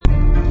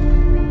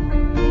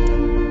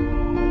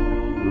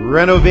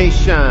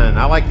Renovation.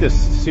 I like this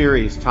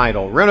series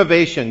title,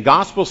 Renovation,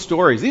 Gospel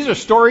Stories. These are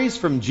stories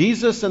from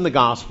Jesus in the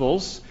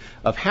Gospels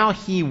of how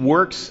he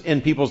works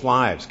in people's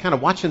lives, kind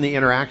of watching the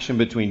interaction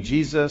between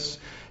Jesus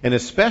and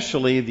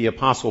especially the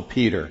Apostle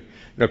Peter. You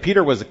know,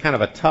 Peter was a kind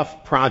of a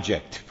tough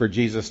project for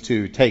Jesus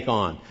to take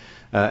on,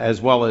 as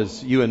well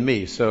as you and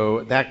me.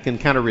 So that can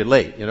kind of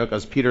relate,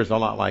 because Peter's a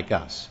lot like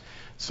us.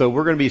 So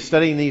we're going to be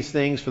studying these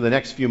things for the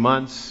next few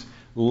months.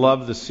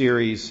 Love the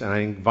series, and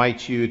I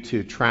invite you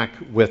to track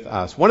with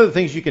us. One of the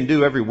things you can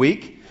do every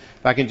week,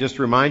 if I can just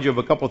remind you of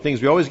a couple of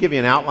things, we always give you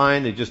an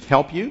outline to just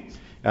help you.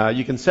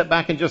 You can sit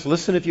back and just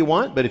listen if you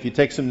want, but if you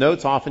take some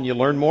notes, often you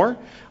learn more.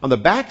 On the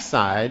back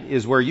side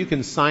is where you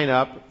can sign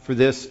up for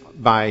this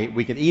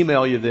we can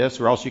email you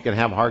this, or else you can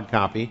have a hard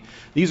copy.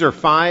 These are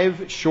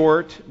 5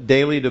 short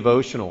daily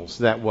devotionals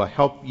that will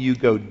help you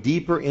go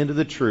deeper into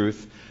the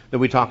truth that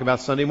we talk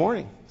about Sunday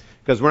morning.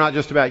 Because we're not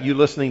just about you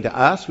listening to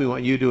us. We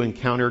want you to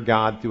encounter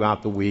God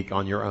throughout the week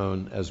on your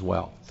own as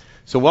well.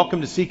 So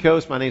welcome to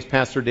Seacoast. My name is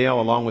Pastor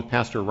Dale. Along with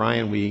Pastor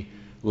Ryan, we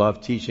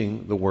love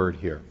teaching the Word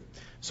here.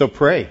 So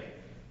pray.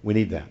 We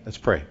need that. Let's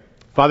pray.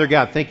 Father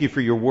God, thank you for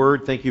your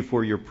Word. Thank you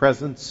for your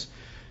presence.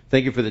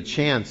 Thank you for the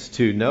chance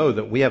to know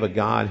that we have a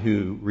God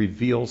who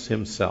reveals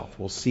himself.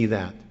 We'll see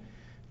that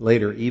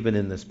later, even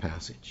in this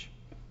passage.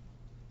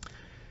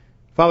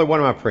 Father, what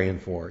am I praying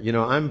for?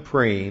 I'm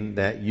praying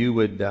that you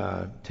would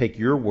take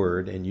your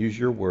word and use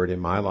your word in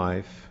my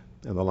life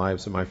and the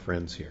lives of my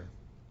friends here.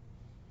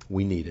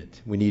 We need it.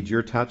 We need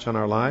your touch on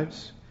our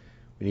lives.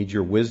 We need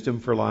your wisdom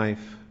for life.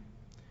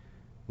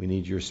 We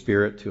need your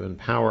spirit to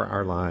empower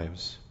our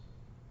lives.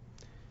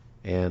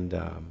 And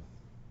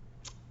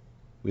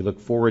we look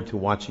forward to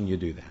watching you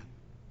do that.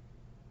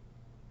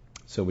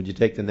 So would you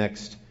take the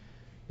next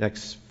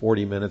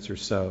 40 minutes or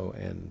so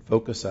and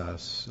focus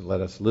us and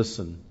let us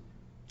listen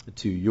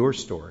to your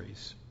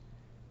stories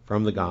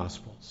from the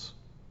Gospels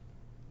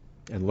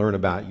and learn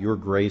about your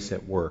grace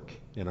at work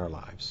in our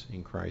lives.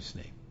 In Christ's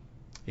name.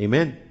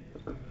 Amen.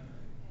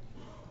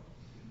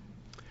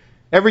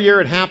 Every year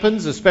it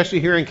happens, especially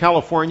here in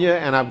California,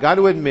 and I've got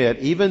to admit,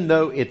 even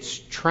though it's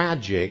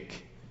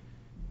tragic,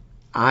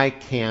 I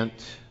can't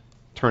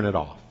turn it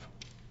off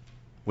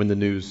when the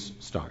news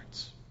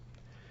starts.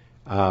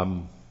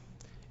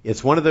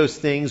 It's one of those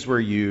things where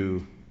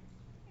you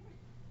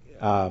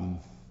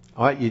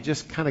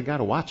just kind of got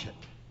to watch it.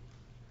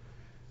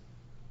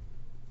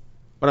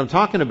 What I'm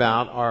talking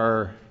about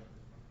are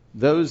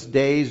those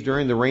days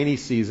during the rainy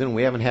season.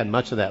 We haven't had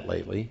much of that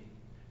lately.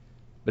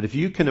 But if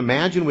you can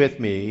imagine with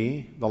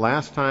me the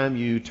last time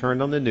you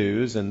turned on the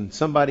news and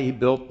somebody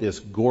built this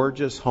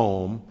gorgeous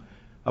home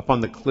up on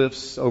the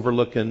cliffs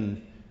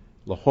overlooking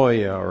La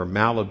Jolla or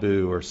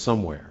Malibu or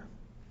somewhere.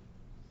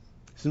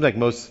 It seems like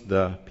most of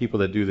the people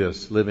that do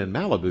this live in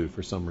Malibu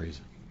for some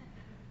reason.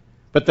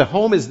 But the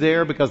home is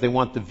there because they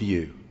want the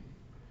view.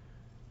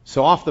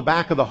 So off the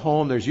back of the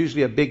home, there's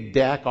usually a big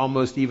deck,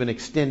 almost even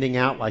extending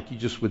out like you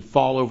just would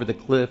fall over the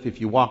cliff if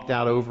you walked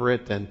out over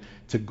it. And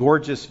it's a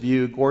gorgeous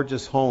view,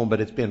 gorgeous home,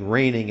 but it's been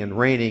raining and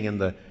raining,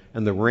 and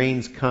the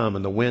rains come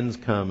and the winds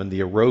come and the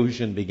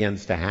erosion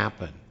begins to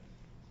happen.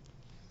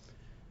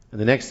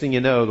 And the next thing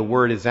you know, the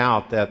word is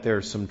out that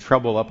there's some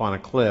trouble up on a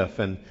cliff,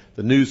 and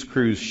the news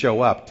crews show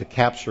up to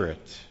capture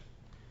it.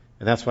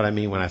 And that's what I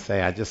mean when I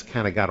say I just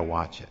kind of got to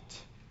watch it.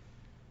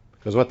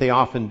 Because what they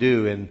often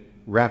do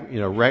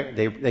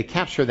they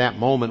capture that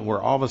moment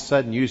where all of a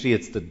sudden, usually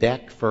it's the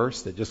deck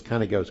first that just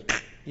kind of goes,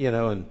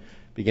 and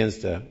begins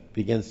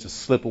to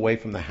slip away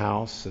from the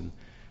house, and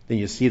then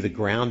you see the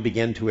ground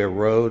begin to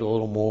erode a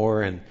little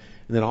more, and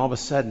then all of a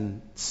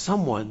sudden,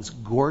 someone's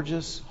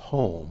gorgeous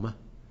home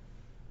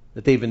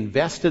that they've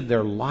invested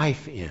their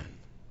life in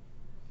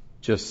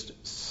just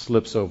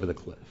slips over the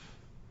cliff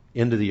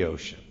into the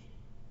ocean.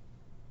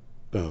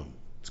 Boom,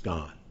 it's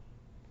gone.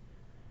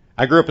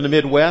 I grew up in the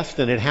Midwest,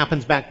 and it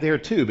happens back there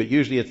too, but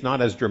usually it's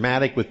not as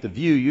dramatic with the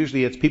view.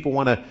 Usually it's people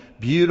want a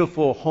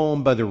beautiful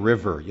home by the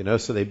river,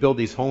 so they build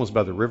these homes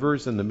by the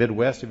rivers in the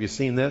Midwest. Have you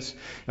seen this?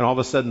 And all of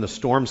a sudden the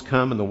storms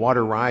come and the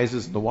water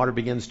rises and the water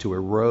begins to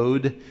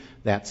erode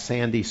that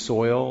sandy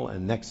soil,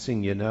 and next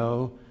thing you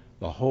know,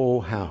 the whole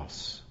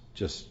house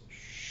just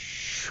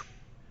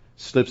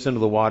slips into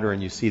the water,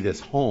 and you see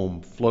this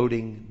home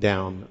floating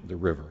down the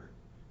river.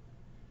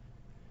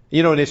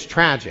 And it's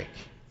tragic.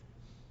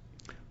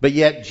 But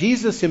yet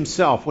Jesus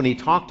himself, when he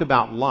talked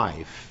about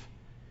life,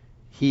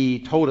 he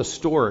told a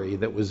story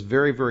that was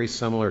very, very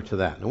similar to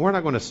that. And we're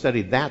not going to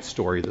study that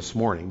story this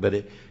morning, but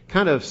it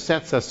kind of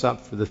sets us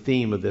up for the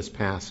theme of this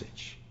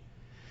passage.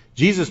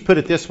 Jesus put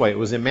it this way. It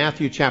was in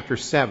Matthew chapter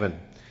 7.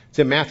 It's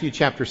in Matthew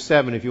chapter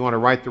 7 if you want to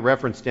write the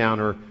reference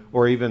down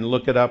or even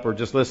look it up or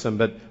just listen,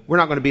 but we're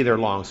not going to be there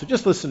long. So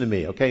just listen to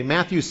me, okay?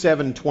 Matthew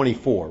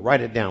 7:24.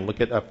 Write it down.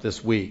 Look it up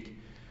this week.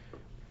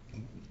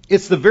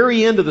 It's the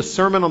very end of the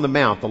Sermon on the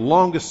Mount, the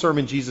longest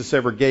sermon Jesus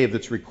ever gave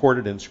that's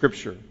recorded in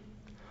Scripture.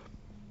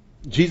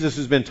 Jesus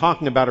has been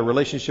talking about a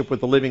relationship with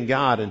the living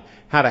God and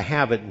how to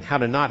have it and how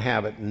to not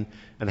have it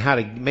and how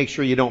to make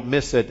sure you don't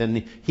miss it.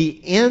 And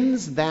he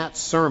ends that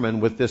sermon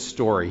with this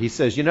story. He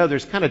says,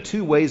 there's kind of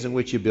two ways in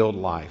which you build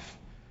life.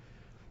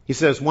 He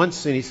says,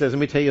 let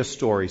me tell you a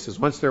story. He says,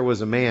 once there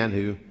was a man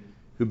who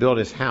built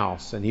his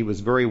house, and he was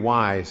very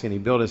wise, and he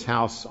built his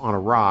house on a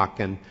rock,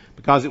 and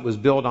because it was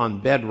built on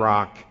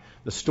bedrock,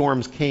 the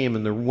storms came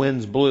and the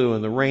winds blew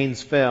and the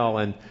rains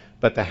fell,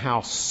 but the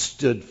house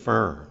stood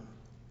firm.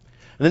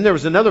 And then there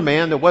was another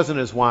man that wasn't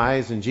as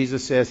wise, and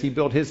Jesus says he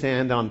built his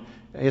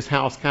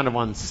house kind of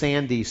on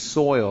sandy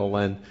soil,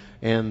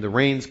 and the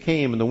rains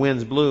came and the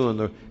winds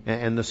blew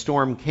and the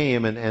storm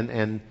came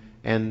and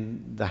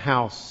the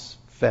house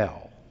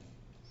fell.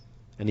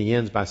 And he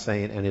ends by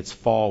saying, and its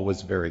fall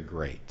was very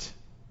great.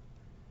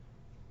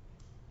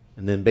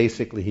 And then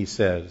basically he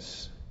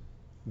says,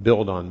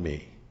 build on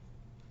me.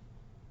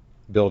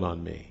 Build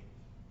on me.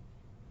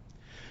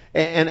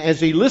 And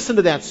as you listen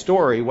to that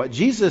story, what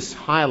Jesus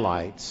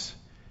highlights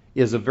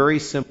is a very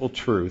simple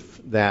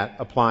truth that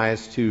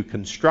applies to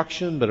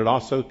construction, but it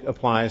also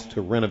applies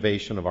to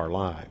renovation of our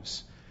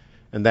lives.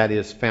 And that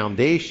is,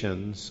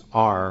 foundations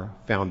are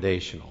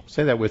foundational.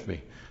 Say that with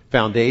me.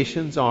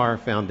 Foundations are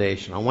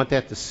foundational. I want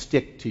that to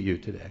stick to you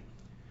today.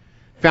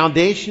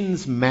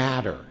 Foundations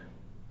matter.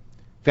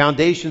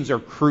 Foundations are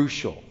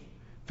crucial.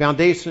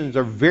 Foundations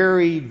are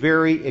very,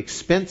 very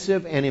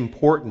expensive and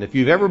important. If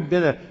you've ever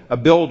been a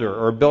builder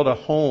or built a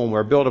home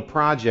or built a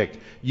project,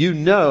 you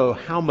know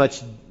how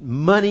much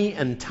money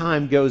and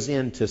time goes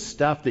into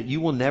stuff that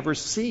you will never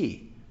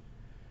see.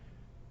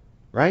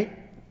 Right?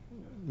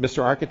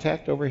 Mr.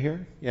 Architect over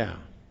here? Yeah.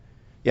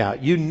 Yeah,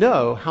 you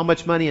know how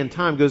much money and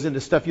time goes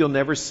into stuff you'll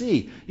never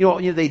see.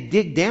 They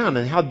dig down,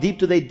 and how deep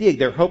do they dig?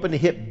 They're hoping to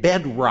hit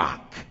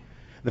bedrock.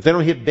 If they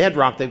don't hit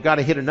bedrock, they've got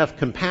to hit enough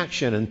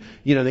compaction, and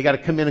they got to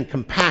come in and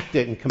compact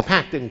it and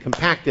compact it and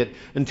compact it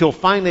until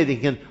finally they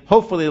can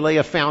hopefully lay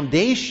a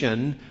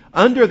foundation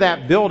under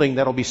that building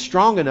that'll be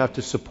strong enough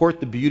to support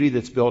the beauty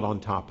that's built on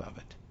top of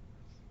it.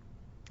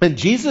 And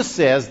Jesus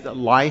says that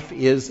life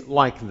is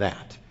like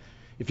that.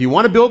 If you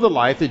want to build the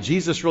life that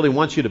Jesus really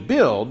wants you to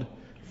build,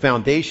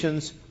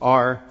 foundations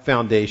are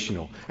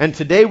foundational. And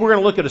today we're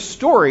going to look at a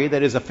story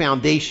that is a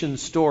foundation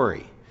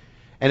story.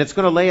 And it's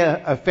going to lay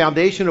a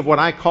foundation of what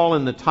I call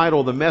in the title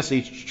of the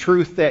message,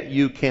 truth that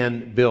you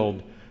can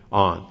build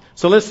on.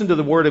 So listen to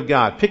the Word of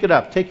God. Pick it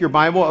up. Take your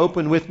Bible,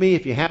 open with me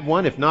if you have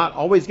one. If not,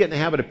 always get in the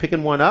habit of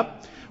picking one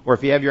up. Or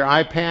if you have your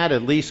iPad,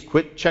 at least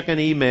quit checking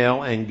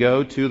email and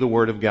go to the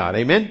Word of God.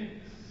 Amen?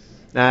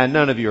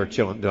 None of you are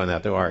doing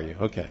that, though, are you?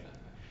 Okay.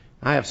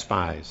 I have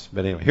spies.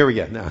 But anyway, here we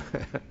go. No.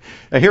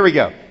 Here we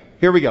go.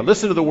 Here we go.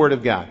 Listen to the Word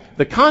of God.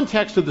 The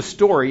context of the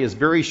story is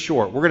very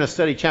short. We're going to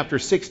study chapter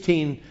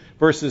 16,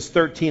 verses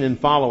 13 and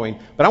following.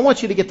 But I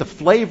want you to get the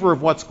flavor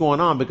of what's going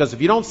on, because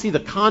if you don't see the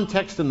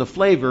context and the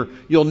flavor,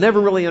 you'll never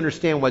really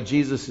understand what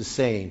Jesus is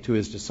saying to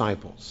his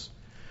disciples.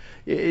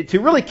 To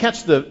really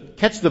catch the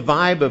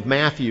vibe of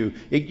Matthew,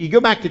 you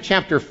go back to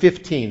chapter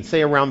 15,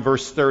 say around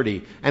verse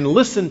 30, and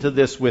listen to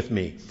this with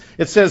me.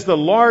 It says, the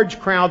large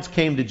crowds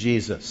came to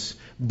Jesus,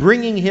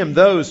 bringing him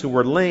those who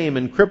were lame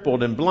and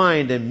crippled and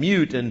blind and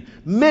mute and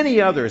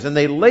many others, and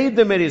they laid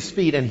them at his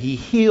feet, and he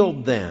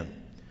healed them.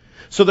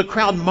 So the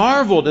crowd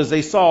marveled as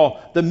they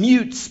saw the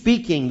mute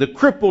speaking, the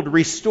crippled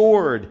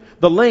restored,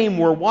 the lame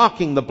were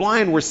walking, the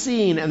blind were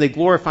seeing, and they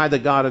glorified the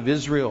God of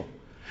Israel.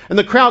 And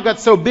the crowd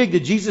got so big that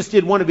Jesus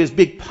did one of his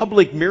big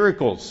public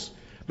miracles.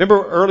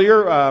 Remember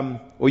earlier,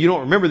 you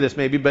don't remember this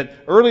maybe, but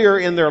earlier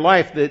in their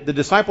life, the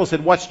disciples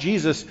had watched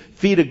Jesus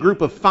feed a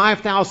group of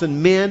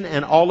 5,000 men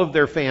and all of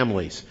their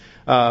families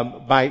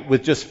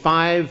with just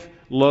 5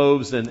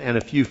 loaves and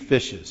a few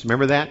fishes.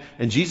 Remember that?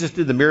 And Jesus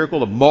did the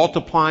miracle of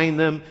multiplying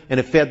them, and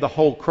it fed the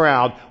whole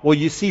crowd. Well,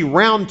 you see,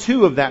 round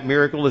 2 of that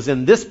miracle is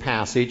in this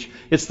passage.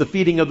 It's the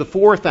feeding of the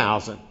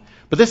 4,000.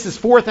 But this is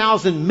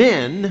 4,000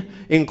 men,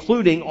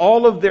 including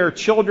all of their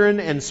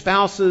children and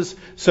spouses.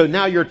 So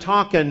now you're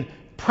talking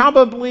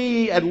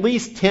probably at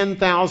least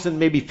 10,000,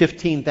 maybe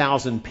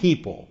 15,000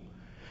 people.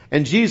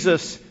 And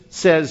Jesus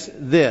says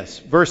this,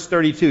 verse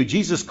 32,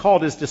 Jesus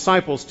called his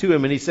disciples to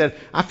him and he said,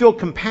 I feel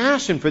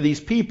compassion for these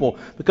people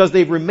because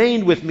they've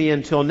remained with me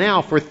until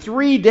now. For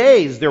 3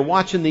 days they're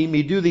watching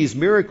me do these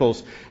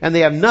miracles and they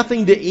have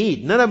nothing to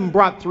eat. None of them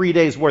brought 3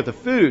 days worth of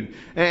food.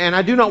 And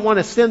I do not want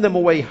to send them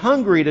away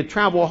hungry to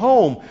travel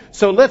home.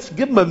 So let's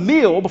give them a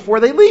meal before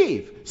they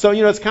leave. So,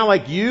 it's kind of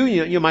like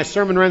you, my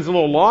sermon runs a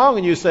little long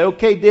and you say,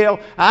 okay, Dale,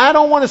 I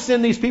don't want to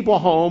send these people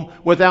home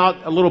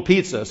without a little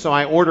pizza. So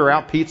I order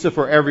out pizza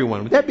for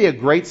everyone. Would that be a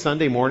great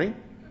Sunday morning?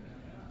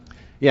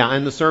 Yeah,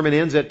 and the sermon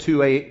ends at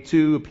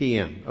 2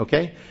 p.m.,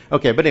 okay?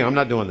 Okay, but anyway, I'm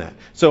not doing that.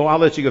 So I'll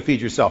let you go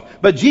feed yourself.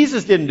 But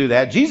Jesus didn't do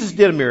that. Jesus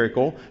did a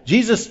miracle.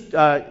 Jesus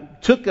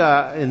took,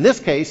 in this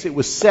case, it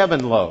was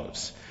 7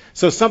 loaves.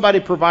 So somebody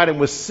provided him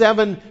with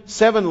seven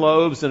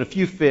loaves and a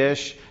few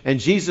fish, and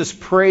Jesus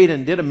prayed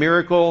and did a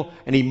miracle,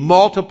 and he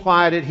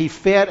multiplied it. He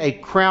fed a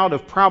crowd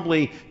of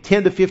probably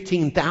 10 to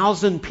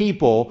 15,000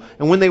 people,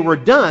 and when they were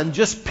done,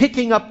 just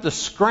picking up the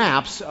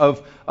scraps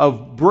of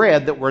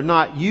bread that were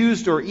not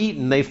used or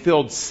eaten, they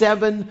filled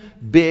 7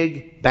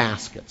 big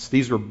baskets.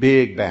 These were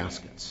big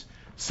baskets.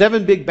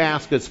 7 big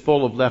baskets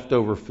full of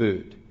leftover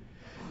food.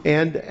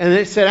 And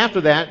it said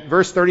after that,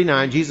 verse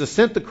 39, Jesus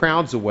sent the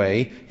crowds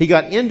away. He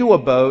got into a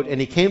boat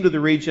and he came to the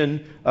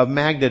region of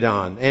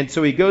Magdadon. And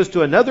so he goes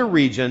to another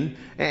region.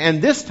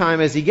 And this time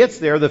as he gets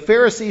there, the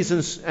Pharisees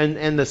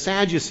and the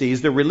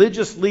Sadducees, the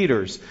religious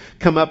leaders,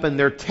 come up and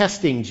they're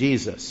testing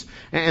Jesus.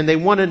 And they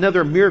want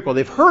another miracle.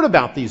 They've heard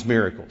about these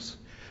miracles.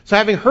 So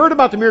having heard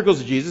about the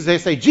miracles of Jesus, they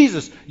say,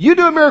 Jesus, you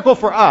do a miracle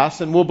for us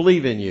and we'll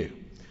believe in you.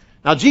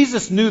 Now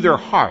Jesus knew their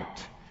heart,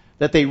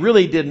 that they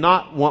really did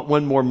not want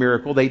one more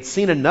miracle. They'd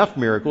seen enough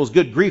miracles.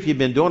 Good grief, he'd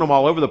been doing them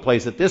all over the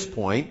place at this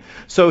point.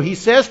 So he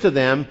says to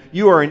them,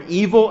 you are an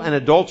evil and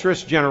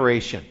adulterous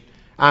generation.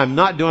 I'm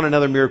not doing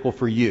another miracle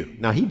for you.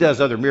 Now, he does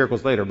other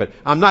miracles later, but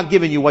I'm not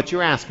giving you what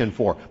you're asking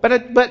for.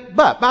 But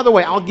by the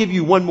way, I'll give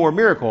you one more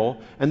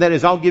miracle, and that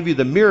is I'll give you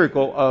the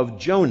miracle of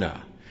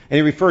Jonah. And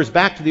he refers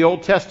back to the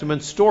Old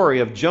Testament story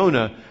of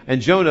Jonah,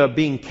 and Jonah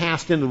being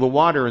cast into the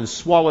water and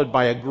swallowed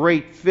by a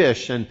great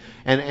fish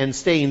and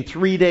staying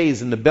 3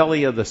 days in the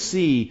belly of the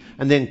sea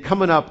and then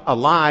coming up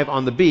alive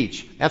on the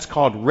beach. That's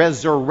called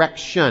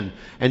resurrection.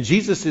 And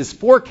Jesus is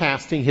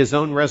forecasting his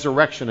own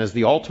resurrection as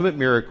the ultimate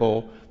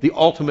miracle, the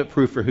ultimate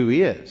proof for who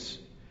he is.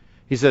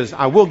 He says,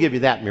 I will give you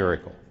that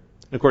miracle.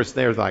 And of course,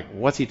 they're like,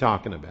 what's he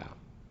talking about?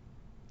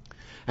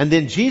 And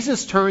then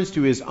Jesus turns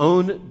to his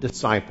own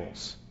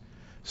disciples.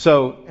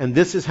 So, and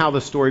this is how the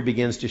story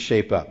begins to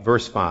shape up.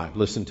 Verse 5,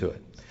 listen to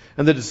it.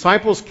 And the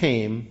disciples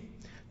came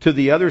to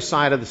the other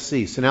side of the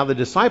sea. So now the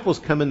disciples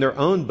come in their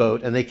own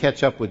boat and they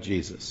catch up with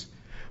Jesus.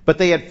 But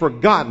they had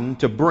forgotten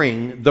to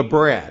bring the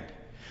bread.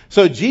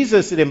 So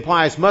Jesus, it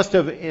implies, must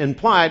have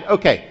implied,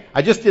 okay,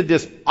 I just did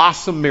this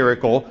awesome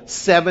miracle,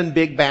 7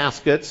 big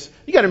baskets.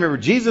 You got to remember,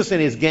 Jesus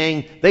and his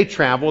gang, they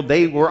traveled.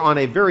 They were on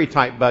a very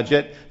tight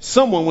budget.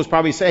 Someone was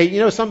probably saying,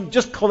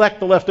 just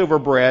collect the leftover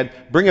bread,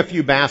 bring a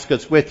few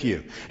baskets with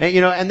you.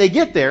 And they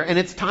get there and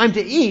it's time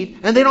to eat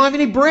and they don't have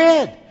any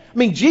bread. I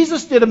mean,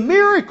 Jesus did a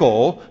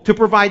miracle to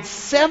provide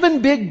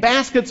 7 big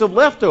baskets of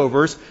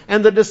leftovers,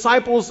 and the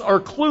disciples are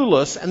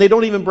clueless, and they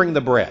don't even bring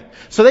the bread.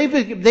 So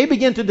they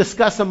begin to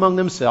discuss among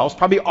themselves,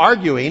 probably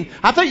arguing,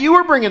 I thought you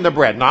were bringing the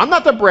bread. No, I'm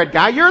not the bread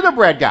guy. You're the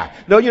bread guy.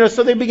 No,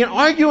 so they begin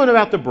arguing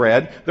about the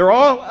bread. They're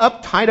all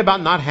uptight about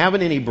not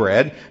having any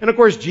bread. And of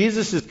course,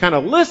 Jesus is kind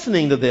of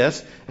listening to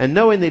this, and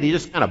knowing that he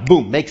just kind of,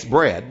 boom, makes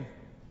bread.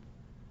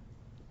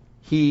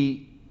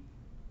 He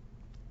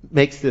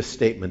makes this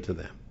statement to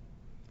them.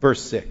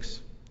 Verse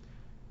 6,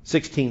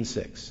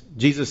 16:6.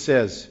 Jesus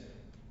says,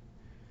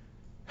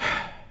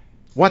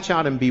 watch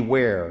out and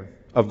beware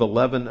of the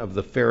leaven of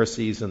the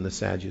Pharisees and the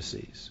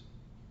Sadducees.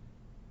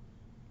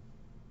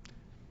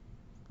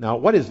 Now,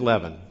 what is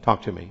leaven?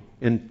 Talk to me.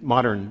 In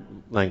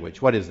modern language,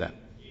 what is that?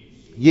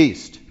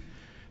 Yeast.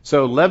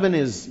 So leaven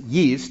is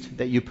yeast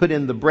that you put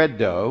in the bread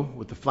dough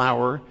with the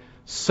flour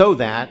so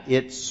that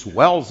it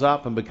swells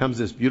up and becomes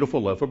this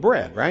beautiful loaf of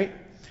bread, right?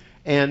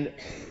 And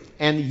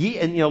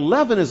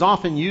leaven is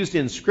often used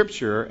in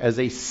Scripture as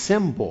a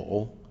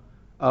symbol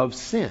of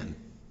sin.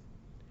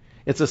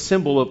 It's a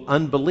symbol of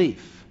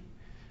unbelief.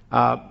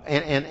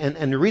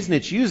 And the reason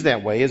it's used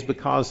that way is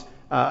because,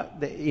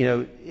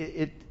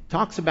 it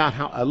talks about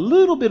how a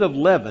little bit of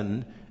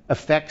leaven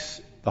affects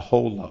the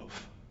whole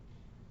loaf.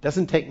 It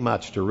doesn't take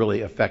much to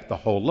really affect the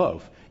whole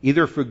loaf,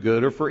 either for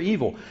good or for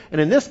evil. And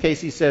in this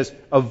case, he says,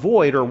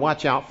 avoid or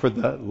watch out for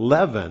the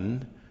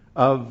leaven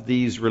of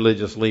these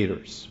religious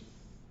leaders.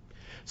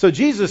 So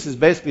Jesus is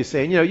basically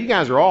saying, you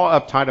guys are all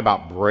uptight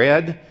about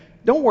bread.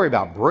 Don't worry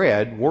about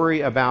bread.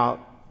 Worry about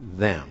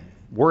them.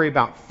 Worry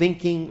about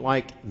thinking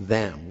like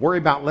them. Worry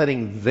about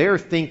letting their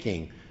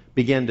thinking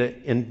begin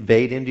to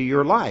invade into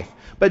your life.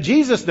 But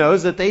Jesus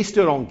knows that they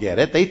still don't get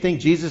it. They think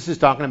Jesus is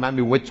talking about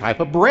what type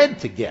of bread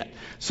to get.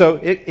 So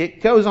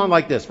it goes on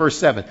like this, verse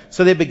 7.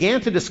 So they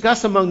began to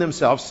discuss among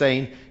themselves,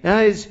 saying,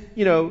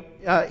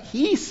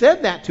 he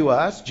said that to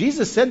us.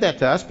 Jesus said that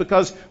to us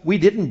because we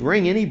didn't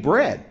bring any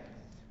bread.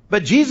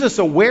 But Jesus,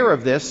 aware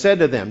of this, said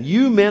to them,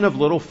 you men of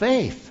little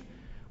faith,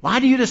 why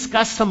do you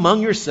discuss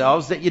among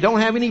yourselves that you don't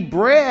have any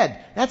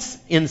bread? That's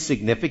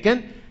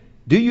insignificant.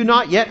 Do you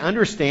not yet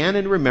understand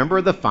and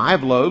remember the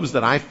 5 loaves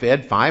that I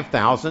fed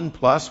 5,000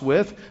 plus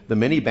with the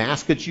many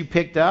baskets you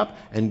picked up?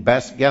 And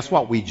guess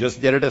what? We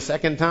just did it a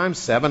second time.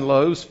 7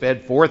 loaves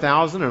fed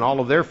 4,000 and all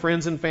of their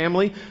friends and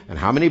family. And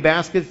how many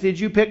baskets did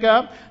you pick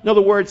up? In other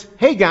words,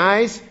 hey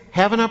guys,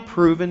 haven't I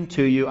proven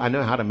to you I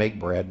know how to make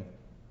bread?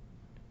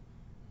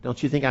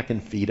 Don't you think I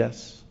can feed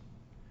us?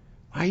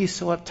 Why are you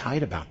so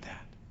uptight about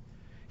that?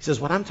 He says,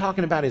 what I'm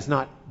talking about is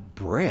not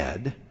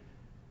bread.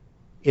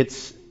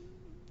 It's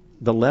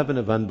the leaven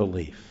of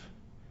unbelief.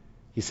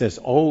 He says,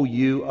 oh,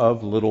 you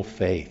of little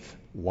faith,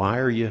 why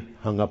are you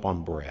hung up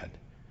on bread?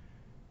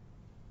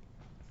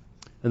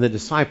 And the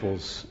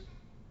disciples,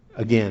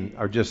 again,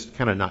 are just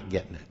kind of not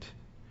getting it.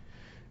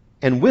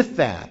 And with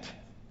that,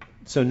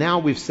 so now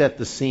we've set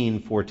the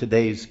scene for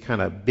today's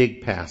kind of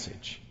big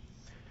passage.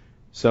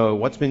 So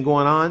what's been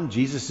going on?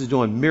 Jesus is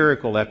doing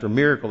miracle after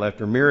miracle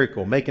after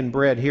miracle, making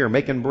bread here,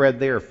 making bread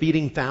there,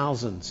 feeding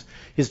thousands.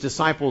 His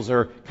disciples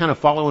are kind of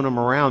following him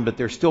around, but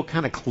they're still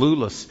kind of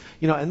clueless.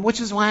 And which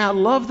is why I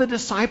love the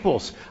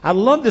disciples. I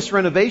love this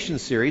renovation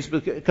series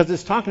because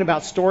it's talking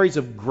about stories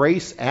of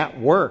grace at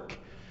work.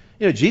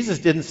 Jesus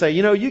didn't say,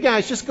 you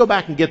guys just go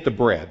back and get the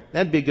bread.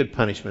 That'd be a good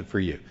punishment for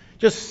you.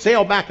 Just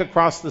sail back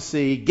across the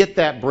sea, get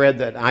that bread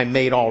that I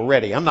made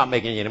already. I'm not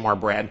making any more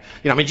bread.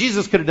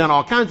 Jesus could have done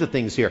all kinds of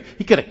things here.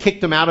 He could have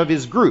kicked them out of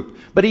his group.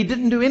 But he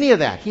didn't do any of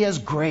that. He has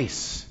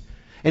grace.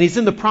 And he's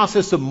in the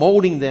process of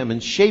molding them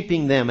and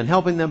shaping them and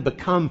helping them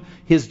become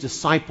his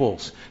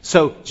disciples.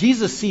 So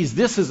Jesus sees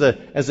this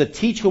as a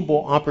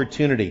teachable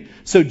opportunity.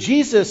 So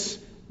Jesus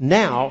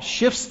now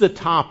shifts the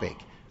topic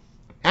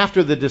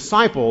after the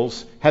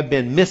disciples have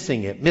been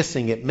missing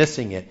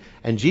it.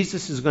 And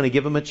Jesus is going to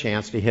give them a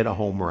chance to hit a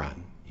home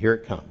run. Here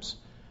it comes.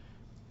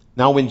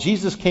 Now, when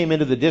Jesus came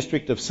into the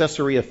district of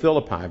Caesarea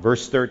Philippi,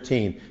 verse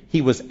 13,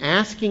 he was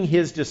asking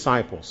his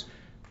disciples,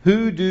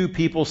 who do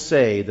people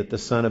say that the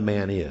Son of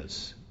Man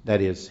is?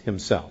 That is,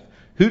 himself.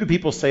 Who do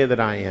people say that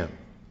I am?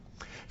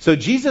 So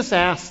Jesus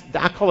asked,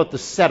 I call it the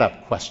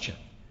setup question,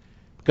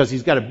 because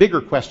he's got a bigger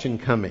question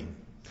coming.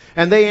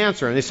 And they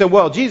answer, and they say,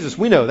 well, Jesus,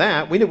 we know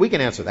that. We can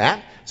answer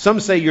that. Some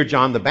say you're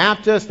John the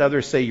Baptist.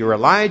 Others say you're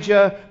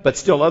Elijah. But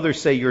still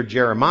others say you're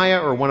Jeremiah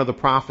or one of the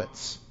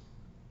prophets.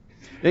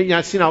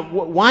 Now,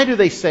 why do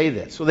they say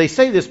this? Well, they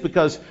say this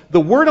because the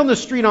word on the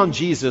street on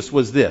Jesus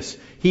was this.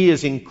 He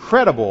is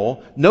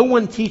incredible. No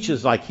one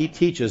teaches like he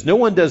teaches. No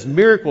one does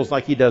miracles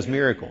like he does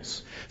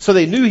miracles. So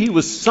they knew he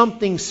was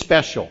something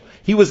special.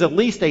 He was at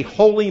least a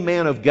holy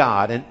man of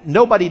God, and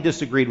nobody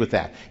disagreed with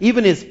that.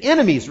 Even his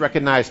enemies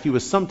recognized he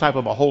was some type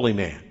of a holy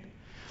man.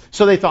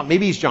 So they thought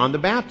maybe he's John the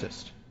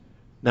Baptist.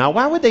 Now,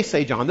 why would they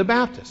say John the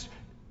Baptist?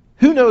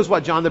 Who knows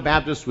what John the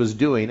Baptist was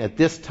doing at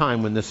this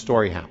time when this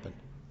story happened?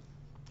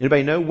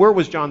 Anybody know? Where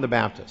was John the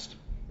Baptist?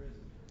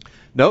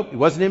 Nope, he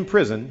wasn't in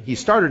prison. He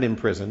started in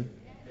prison.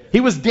 He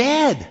was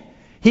dead.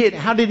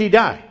 How did he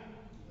die?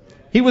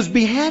 He was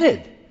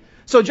beheaded.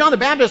 So John the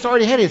Baptist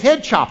already had his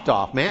head chopped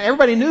off, man.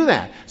 Everybody knew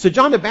that. So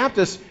John the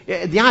Baptist,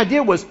 the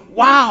idea was,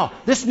 wow,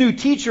 this new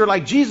teacher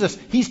like Jesus,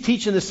 he's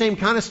teaching the same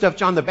kind of stuff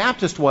John the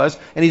Baptist was,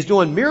 and he's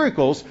doing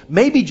miracles.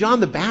 Maybe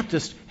John the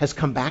Baptist has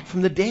come back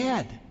from the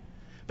dead.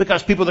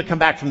 Because people that come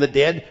back from the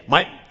dead,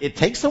 it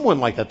takes someone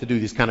like that to do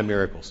these kind of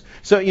miracles.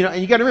 So, and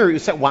you got to remember, you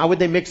said, why would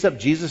they mix up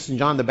Jesus and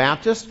John the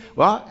Baptist?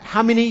 Well,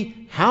 how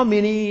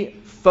many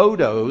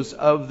photos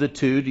of the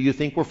two do you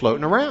think were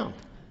floating around?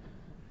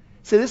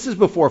 See, this is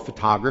before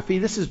photography.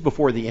 This is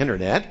before the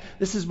internet.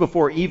 This is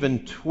before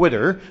even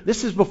Twitter.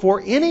 This is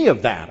before any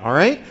of that, all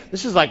right?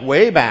 This is like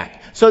way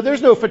back. So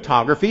there's no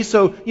photography.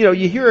 So,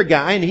 you hear a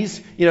guy and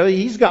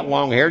he's got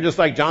long hair just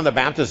like John the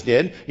Baptist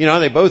did.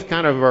 They both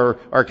kind of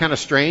are kind of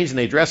strange and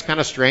they dress kind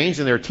of strange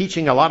and they're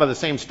teaching a lot of the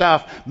same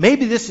stuff.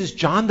 Maybe this is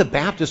John the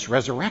Baptist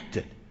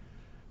resurrected.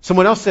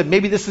 Someone else said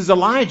maybe this is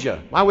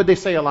Elijah. Why would they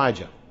say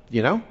Elijah?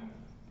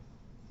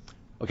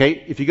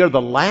 Okay, if you go to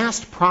the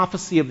last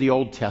prophecy of the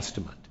Old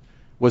Testament,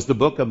 was the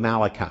book of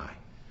Malachi.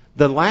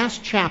 The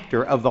last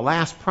chapter of the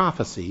last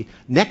prophecy,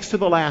 next to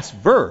the last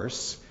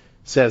verse,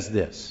 says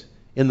this.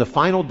 In the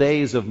final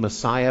days of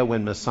Messiah,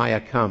 when Messiah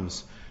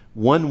comes,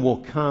 one will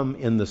come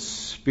in the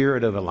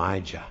spirit of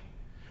Elijah.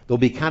 There'll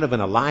be kind of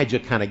an Elijah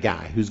kind of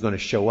guy who's going to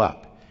show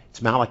up.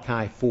 It's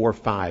Malachi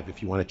 4:5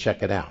 if you want to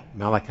check it out.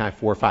 Malachi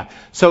 4:5.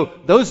 So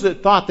those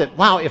that thought that,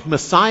 wow, if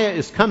Messiah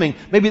is coming,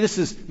 maybe this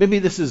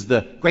is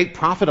the great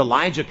prophet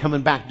Elijah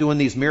coming back doing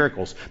these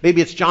miracles.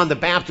 Maybe it's John the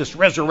Baptist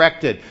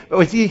resurrected.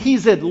 But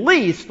he's at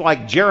least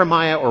like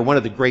Jeremiah or one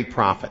of the great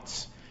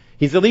prophets.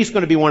 He's at least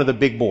going to be one of the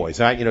big boys,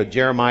 right?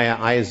 Jeremiah,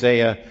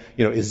 Isaiah,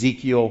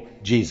 Ezekiel,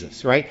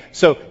 Jesus, right?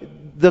 So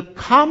the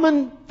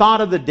common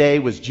thought of the day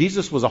was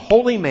Jesus was a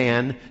holy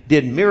man,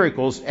 did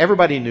miracles.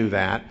 Everybody knew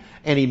that.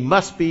 And he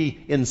must be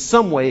in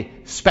some way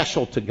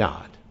special to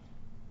God.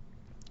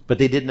 But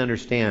they didn't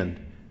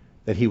understand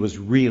that he was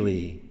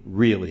really,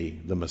 really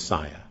the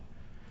Messiah.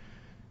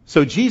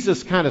 So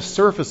Jesus kind of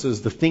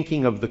surfaces the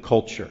thinking of the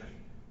culture.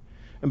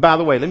 And by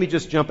the way, let me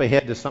just jump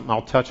ahead to something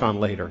I'll touch on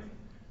later.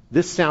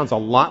 This sounds a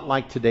lot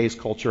like today's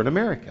culture in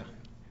America.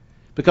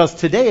 Because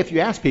today, if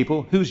you ask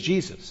people, who's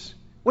Jesus?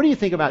 What do you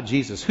think about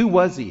Jesus? Who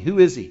was he? Who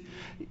is he?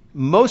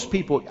 Most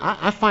people,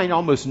 I find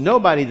almost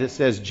nobody that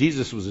says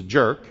Jesus was a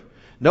jerk.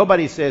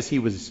 Nobody says he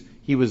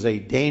was a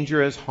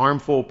dangerous,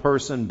 harmful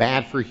person,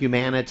 bad for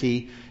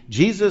humanity.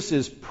 Jesus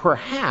is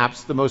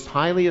perhaps the most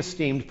highly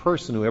esteemed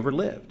person who ever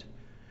lived.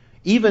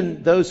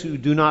 Even those who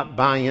do not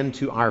buy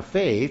into our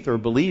faith or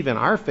believe in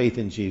our faith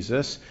in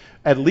Jesus,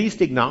 at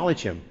least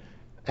acknowledge him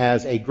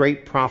as a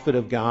great prophet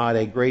of God,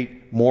 a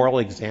great moral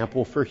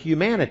example for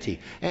humanity.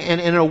 And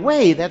in a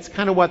way, that's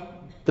kind of what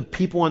the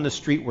people on the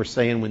street were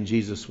saying when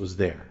Jesus was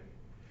there.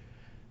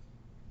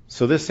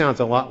 So this sounds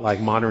a lot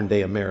like modern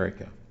day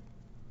America.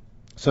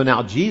 So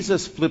now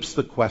Jesus flips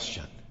the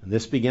question, and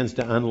this begins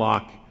to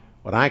unlock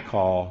what I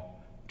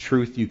call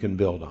truth you can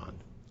build on.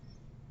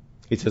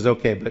 He says,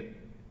 okay, but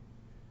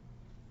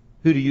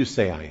who do you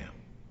say I am?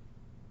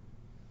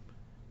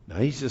 Now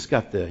he's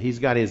got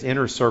his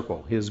inner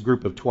circle, his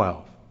group of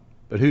 12.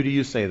 But who do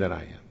you say that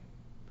I am?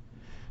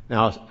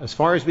 Now, as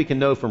far as we can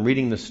know from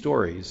reading the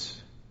stories,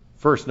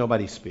 first,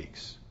 nobody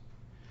speaks.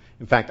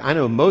 In fact, I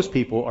know most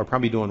people are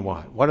probably doing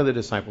what? What are the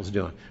disciples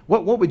doing?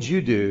 What would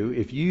you do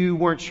if you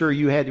weren't sure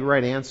you had the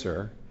right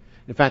answer?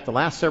 In fact, the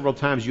last several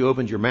times you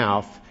opened your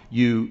mouth,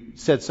 you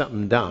said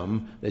something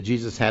dumb that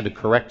Jesus had to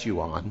correct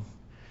you on.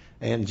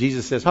 And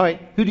Jesus says, all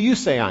right, who do you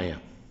say I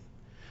am?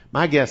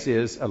 My guess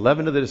is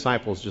 11 of the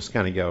disciples just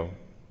kind of go,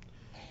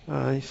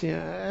 you see,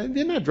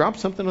 didn't I drop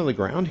something on the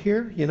ground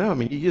here? You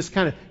just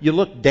you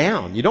look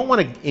down. You don't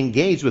want to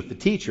engage with the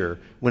teacher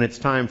when it's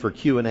time for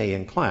Q&A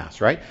in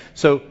class, right?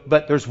 So,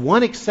 but there's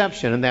one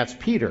exception, and that's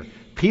Peter.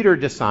 Peter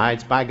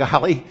decides, by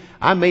golly,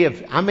 I may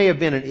have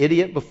been an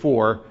idiot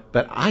before,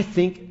 but I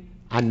think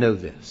I know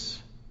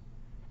this.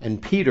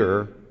 And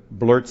Peter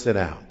blurts it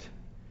out.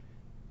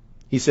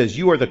 He says,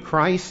 you are the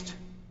Christ,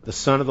 the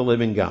Son of the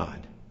living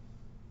God.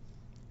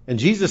 And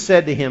Jesus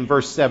said to him,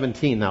 verse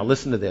 17, now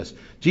listen to this.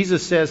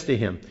 Jesus says to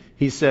him,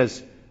 he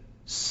says,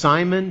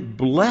 Simon,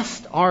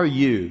 blessed are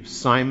you,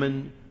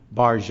 Simon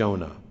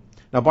Bar-Jonah.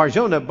 Now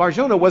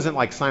Bar-Jonah wasn't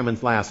like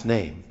Simon's last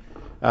name.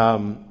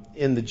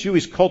 In the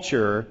Jewish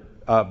culture,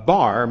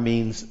 Bar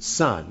means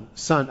son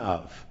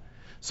of.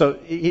 So,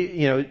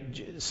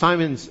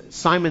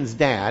 Simon's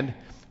dad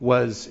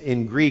was,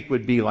 in Greek,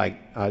 would be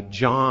like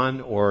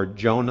John or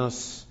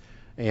Jonas.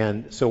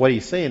 And so what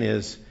he's saying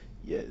is,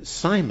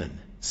 Simon,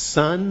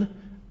 son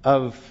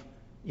of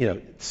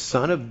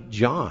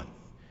John,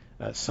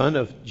 son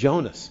of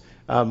Jonas.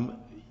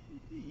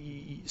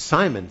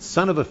 Simon,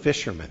 son of a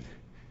fisherman.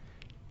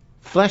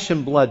 Flesh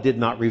and blood did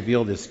not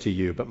reveal this to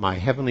you, but my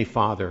heavenly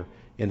Father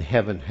in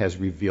heaven has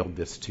revealed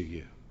this to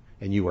you.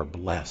 And you are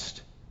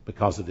blessed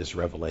because of this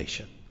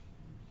revelation.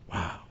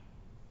 Wow.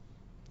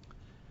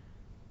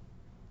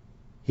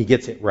 He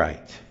gets it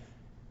right.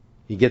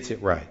 He gets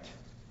it right.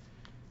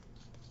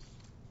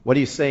 What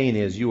he's saying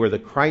is, you are the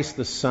Christ,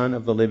 the Son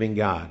of the living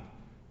God.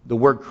 The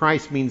word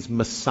Christ means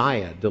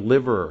Messiah,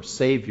 deliverer,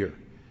 Savior.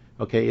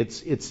 Okay,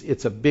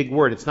 it's a big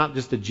word. It's not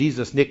just a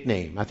Jesus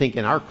nickname. I think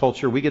in our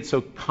culture we get so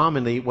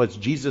commonly what's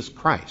Jesus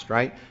Christ,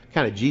 right?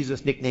 Kind of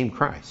Jesus nickname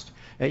Christ.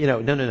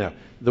 No.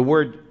 The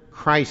word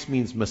Christ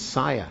means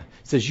Messiah.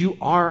 It says you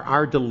are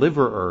our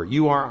deliverer.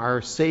 You are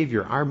our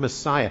Savior, our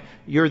Messiah.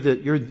 You're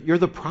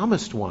the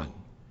promised one.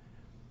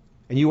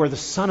 And you are the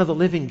Son of the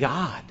living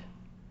God.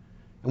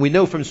 And we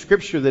know from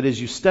Scripture that as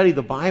you study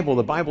the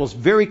Bible is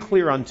very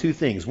clear on two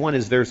things. One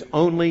is there's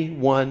only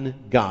one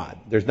God.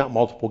 There's not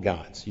multiple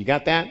gods. You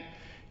got that?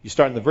 You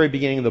start in the very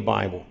beginning of the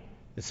Bible.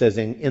 It says,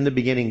 in the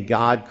beginning,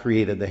 God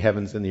created the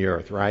heavens and the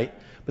earth, right?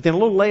 But then a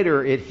little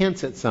later, it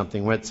hints at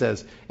something when it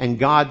says, and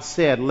God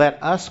said,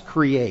 let us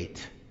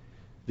create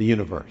the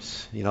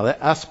universe.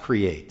 Let us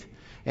create.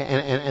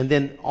 And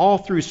then all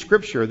through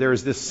Scripture, there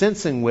is this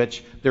sense in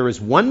which there is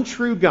one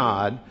true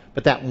God,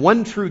 but that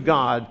one true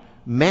God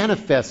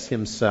manifests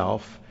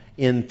himself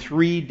in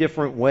three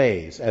different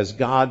ways, as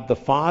God the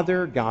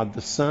Father, God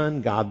the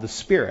Son, God the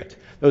Spirit.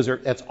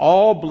 That's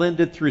all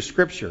blended through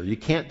Scripture. You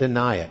can't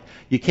deny it.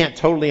 You can't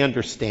totally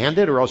understand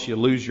it, or else you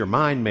lose your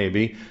mind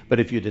maybe, but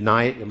if you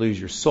deny it, you lose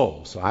your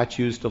soul. So I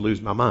choose to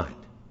lose my mind.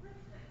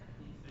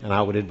 And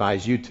I would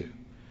advise you to.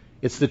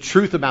 It's the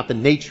truth about the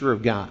nature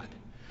of God.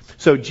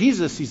 So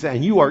Jesus, he said,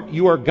 and you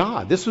are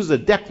God. This was a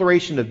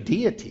declaration of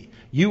deity.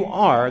 You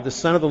are the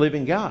Son of the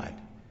living God.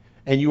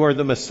 And you are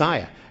the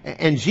Messiah.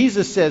 And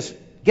Jesus says,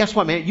 guess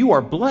what, man? You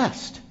are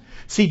blessed.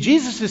 See,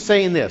 Jesus is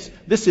saying this.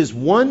 This is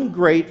one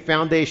great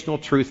foundational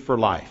truth for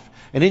life.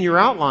 And in your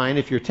outline,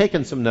 if you're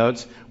taking some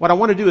notes, what I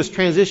want to do is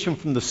transition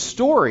from the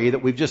story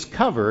that we've just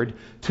covered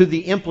to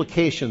the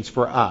implications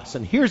for us.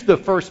 And here's the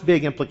first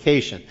big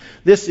implication.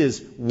 This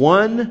is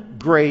one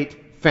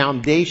great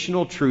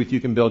foundational truth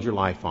you can build your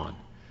life on.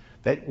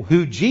 That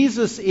who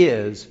Jesus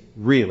is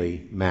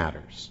really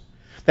matters.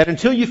 That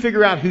until you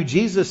figure out who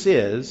Jesus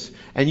is,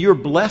 and you're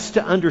blessed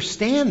to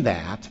understand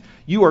that,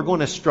 you are going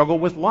to struggle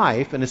with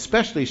life, and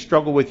especially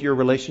struggle with your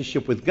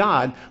relationship with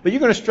God, but you're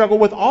going to struggle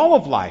with all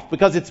of life,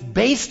 because it's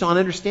based on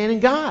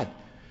understanding God.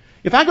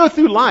 If I go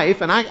through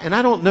life, and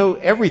I don't know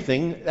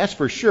everything, that's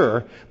for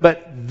sure,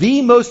 but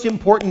the most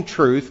important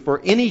truth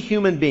for any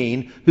human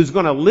being who's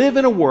going to live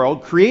in a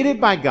world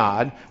created by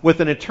God with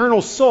an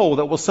eternal soul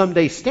that will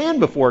someday stand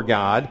before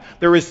God,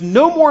 there is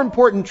no more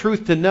important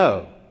truth to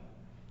know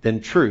than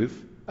truth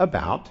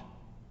about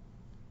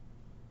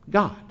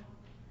God.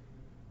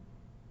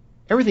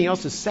 Everything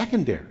else is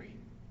secondary.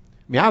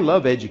 I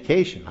love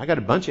education. I got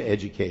a bunch of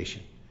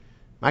education.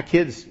 My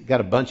kids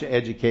got a bunch of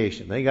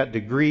education. They got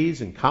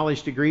degrees and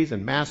college degrees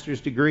and master's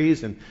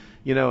degrees and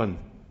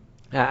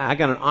I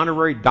got an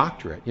honorary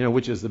doctorate,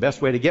 which is the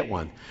best way to get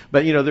one.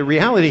 But the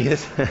reality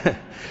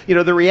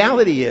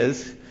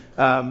is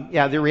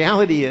The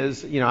reality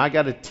is, I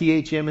got a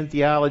THM in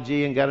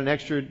theology and got an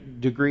extra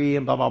degree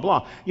and blah, blah,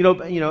 blah.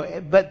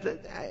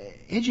 But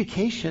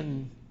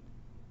education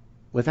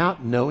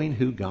without knowing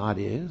who God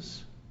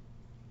is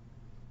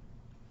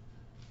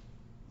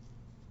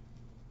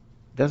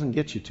doesn't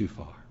get you too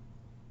far.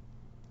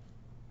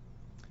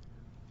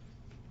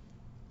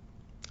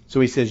 So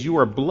he says, you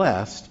are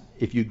blessed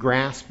if you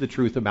grasp the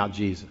truth about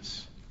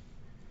Jesus.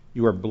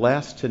 You are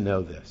blessed to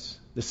know this.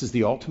 This is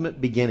the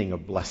ultimate beginning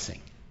of blessing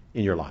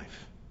in your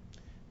life.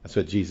 That's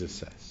what Jesus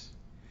says.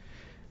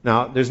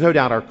 Now, there's no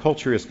doubt our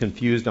culture is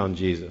confused on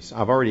Jesus.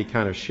 I've already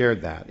kind of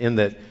shared that, in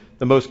that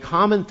the most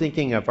common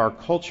thinking of our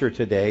culture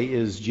today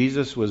is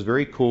Jesus was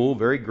very cool,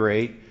 very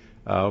great,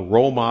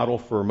 role model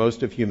for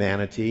most of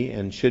humanity,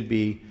 and should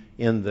be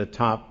in the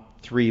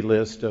top 3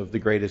 list of the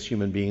greatest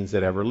human beings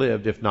that ever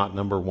lived, if not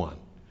number 1.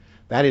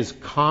 That is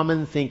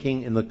common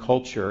thinking in the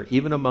culture,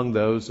 even among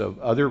those of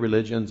other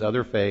religions,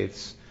 other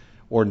faiths,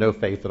 or no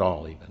faith at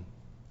all even.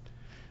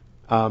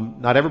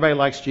 Not everybody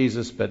likes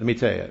Jesus, but let me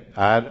tell you,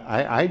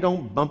 I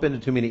don't bump into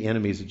too many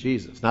enemies of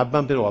Jesus. And I've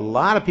bumped into a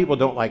lot of people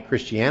don't like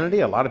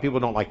Christianity, a lot of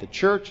people don't like the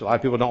church, a lot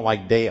of people don't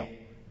like Dale.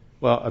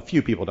 Well, a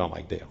few people don't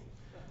like Dale.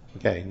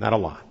 Okay, not a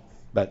lot,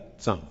 but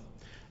some.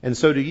 And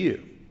so do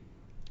you.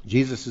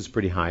 Jesus is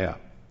pretty high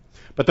up.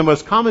 But the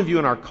most common view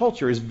in our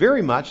culture is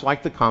very much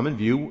like the common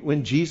view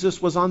when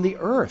Jesus was on the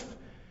earth.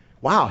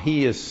 Wow,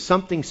 he is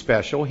something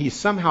special. He's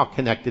somehow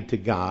connected to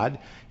God.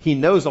 He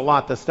knows a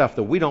lot of stuff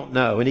that we don't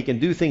know, and he can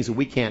do things that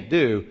we can't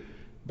do,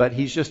 but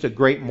he's just a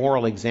great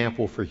moral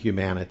example for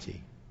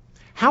humanity.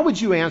 How would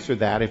you answer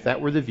that if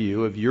that were the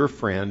view of your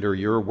friend or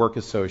your work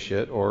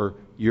associate or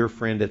your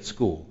friend at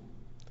school?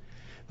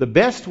 The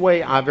best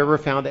way I've ever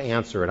found to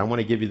answer it, I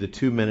want to give you the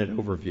 2-minute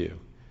overview.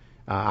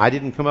 I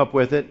didn't come up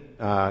with it.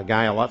 A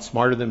guy a lot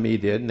smarter than me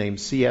did, named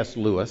C.S.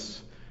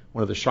 Lewis,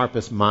 one of the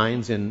sharpest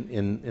minds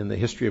in the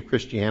history of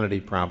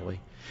Christianity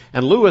probably.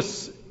 And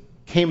Lewis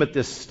came at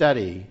this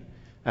study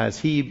as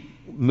he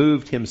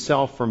moved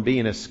himself from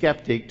being a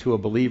skeptic to a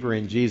believer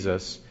in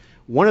Jesus.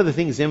 One of the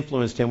things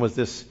influenced him was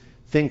this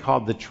thing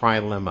called the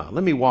trilemma.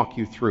 Let me walk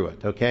you through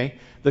it, okay?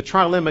 The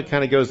trilemma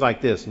kind of goes like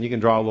this, and you can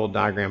draw a little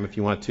diagram if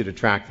you want to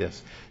track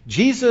this.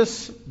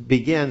 Jesus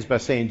begins by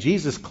saying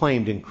Jesus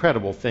claimed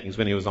incredible things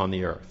when he was on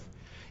the earth.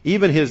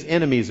 Even his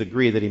enemies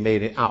agree that he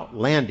made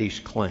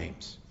outlandish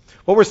claims.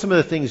 What were some of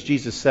the things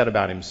Jesus said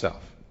about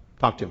himself?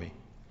 Talk to me.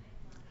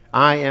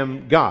 I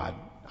am God.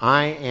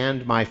 I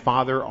and my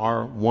Father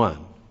are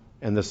one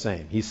and the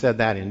same. He said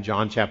that in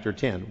John chapter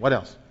 10. What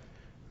else?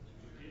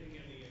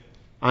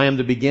 I am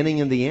the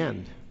beginning and the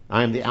end.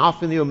 I am the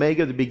Alpha and the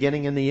Omega, the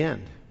beginning and the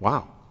end.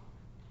 Wow.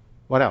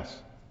 What else?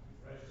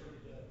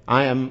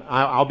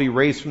 I'll be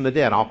raised from the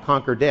dead. I'll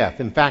conquer death.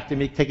 In fact, let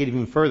me take it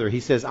even further. He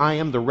says, I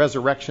am the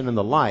resurrection and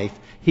the life.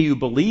 He who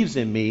believes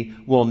in me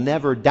will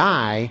never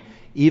die.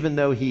 Even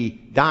though he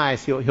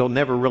dies, he'll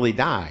never really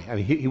die. I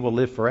mean, he will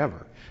live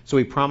forever. So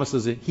he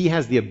promises that he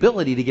has the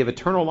ability to give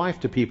eternal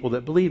life to people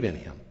that believe in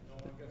him.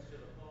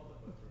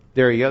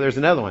 There you go. There's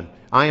another one.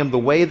 I am the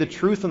way, the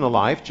truth, and the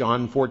life,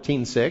 John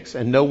 14:6,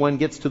 and no one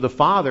gets to the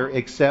Father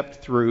except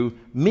through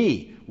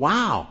me.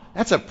 Wow,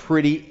 that's a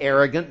pretty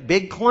arrogant,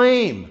 big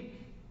claim.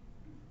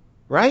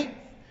 Right?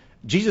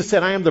 Jesus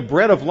said, I am the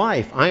bread of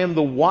life. I am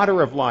the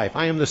water of life.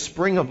 I am the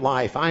spring of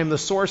life. I am the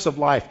source of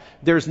life.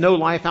 There's no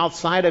life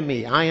outside of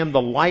me. I am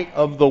the light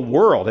of the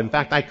world. In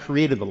fact, I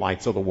created the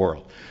lights of the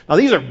world. Now,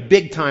 these are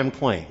big-time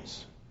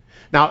claims.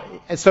 Now,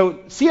 so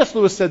C.S.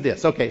 Lewis said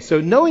this. Okay,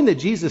 so knowing that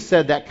Jesus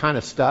said that kind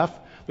of stuff,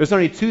 there's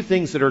only 2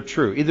 things that are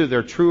true. Either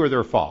they're true or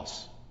they're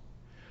false.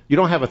 You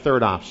don't have a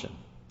third option.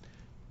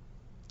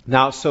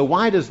 Now, so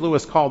why does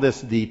Lewis call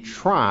this the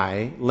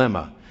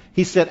trilemma?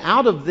 He said,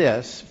 out of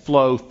this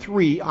flow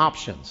 3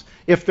 options.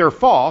 If they're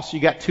false, you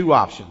got 2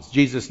 options.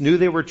 Jesus knew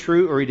they were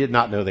true or he did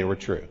not know they were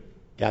true.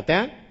 Got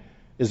that?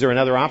 Is there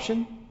another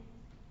option?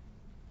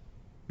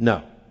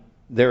 No.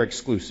 They're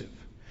exclusive.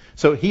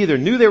 So he either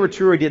knew they were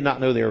true or he did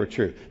not know they were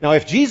true. Now,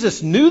 if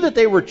Jesus knew that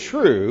they were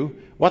true,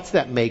 what's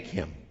that make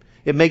him?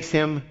 It makes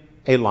him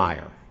a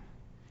liar.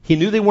 He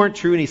knew they weren't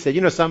true, and he said,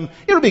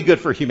 it'll be good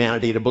for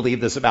humanity to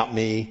believe this about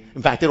me.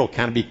 In fact, it'll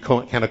kind of be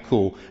kind of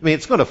cool. I mean,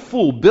 it's going to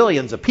fool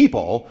billions of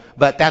people,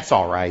 but that's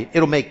all right.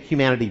 It'll make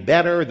humanity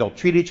better. They'll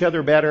treat each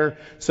other better.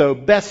 So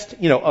best,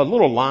 a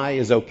little lie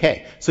is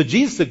okay. So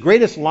Jesus, the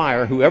greatest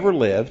liar who ever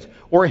lived,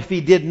 or if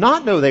he did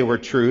not know they were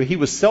true, he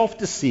was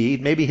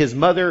self-deceived. Maybe his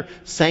mother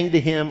sang to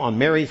him on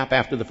Mary's lap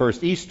after the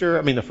first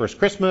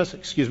Christmas.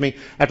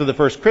 After the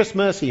first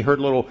Christmas, he heard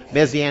little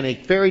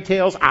messianic fairy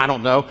tales. I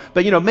don't know.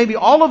 But, maybe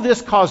all of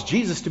this caused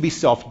Jesus to be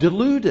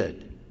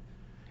self-deluded.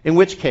 In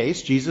which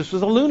case, Jesus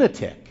was a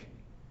lunatic.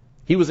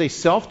 He was a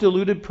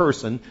self-deluded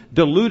person,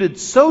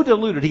 so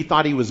deluded he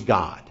thought he was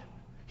God.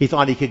 He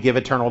thought he could give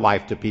eternal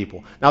life to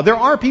people. Now, there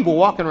are people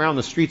walking around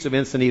the streets of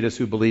Encinitas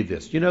who believe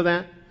this. Do you know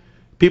that?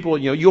 People,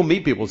 you'll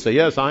meet people and say,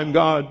 yes, I'm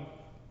God.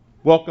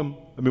 Welcome.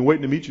 I've been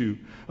waiting to meet you.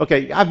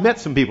 Okay, I've met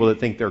some people that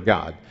think they're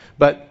God,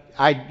 but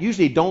I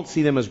usually don't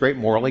see them as great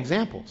moral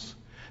examples.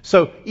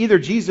 So either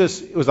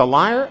Jesus was a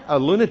liar, a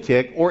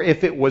lunatic, or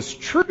if it was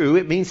true,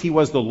 it means he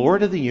was the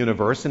Lord of the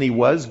universe and he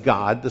was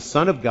God, the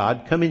Son of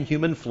God, come in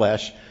human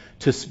flesh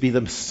to be the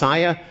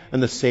Messiah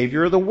and the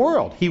Savior of the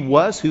world. He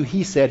was who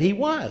he said he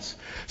was.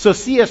 So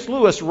C.S.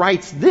 Lewis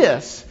writes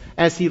this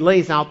as he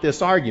lays out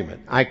this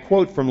argument. I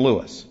quote from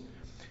Lewis.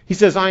 He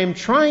says, I am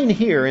trying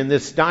here in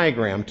this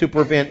diagram to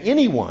prevent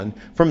anyone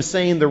from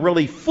saying the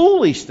really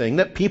foolish thing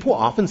that people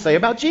often say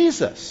about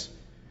Jesus.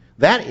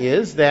 That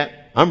is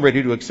that I'm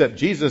ready to accept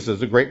Jesus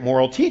as a great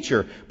moral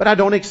teacher, but I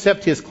don't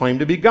accept his claim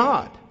to be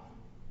God.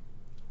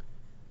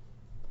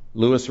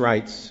 Lewis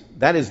writes,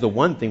 that is the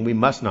one thing we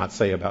must not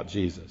say about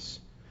Jesus.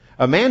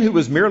 A man who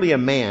was merely a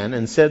man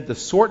and said the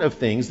sort of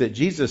things that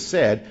Jesus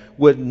said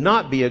would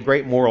not be a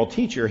great moral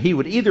teacher. He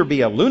would either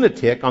be a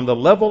lunatic on the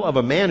level of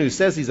a man who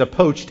says he's a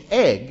poached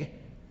egg,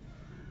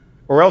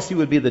 or else he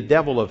would be the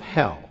devil of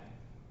hell,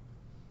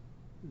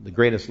 the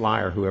greatest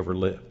liar who ever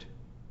lived.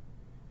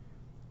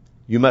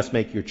 You must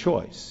make your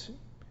choice.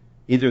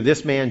 Either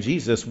this man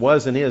Jesus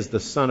was and is the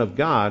Son of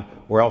God,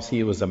 or else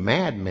he was a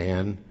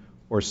madman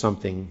or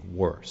something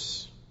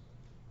worse.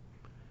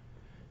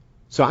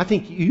 So I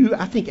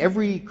think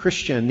every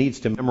Christian needs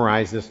to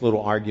memorize this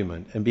little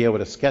argument and be able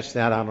to sketch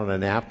that out on a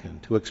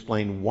napkin to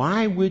explain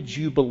why would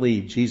you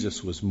believe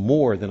Jesus was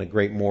more than a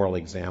great moral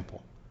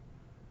example?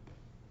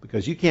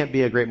 Because you can't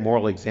be a great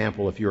moral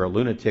example if you're a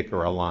lunatic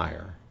or a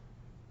liar.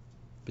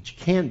 But you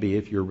can be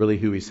if you're really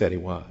who he said he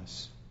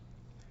was.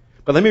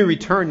 But let me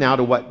return now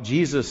to what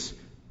Jesus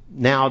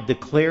now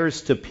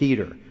declares to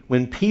Peter.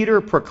 When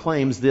Peter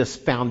proclaims this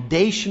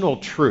foundational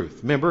truth,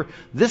 remember,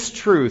 this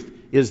truth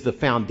is the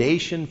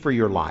foundation for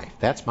your life.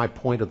 That's my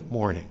point of the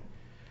morning,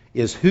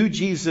 is who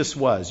Jesus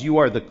was. You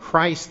are the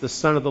Christ, the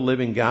Son of the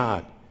living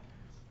God.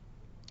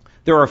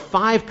 There are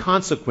 5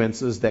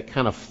 consequences that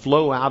kind of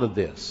flow out of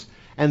this.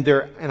 And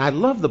I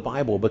love the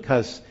Bible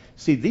because,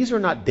 see, these are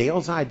not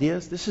Dale's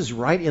ideas. This is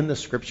right in the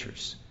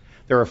Scriptures.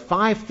 There are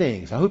 5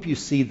 things, I hope you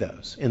see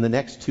those in the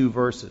next 2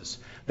 verses,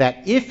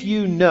 that if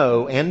you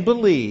know and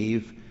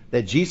believe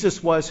that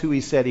Jesus was who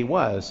he said he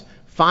was,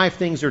 5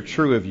 things are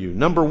true of you.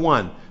 Number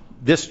 1,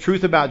 this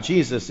truth about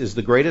Jesus is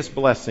the greatest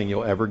blessing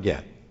you'll ever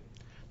get.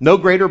 No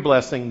greater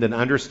blessing than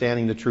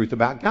understanding the truth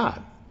about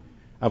God.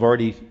 I've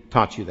already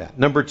taught you that.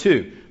 Number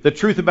 2, the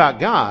truth about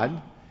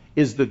God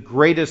is the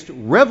greatest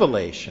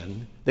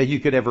revelation that you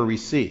could ever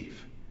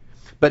receive.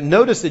 But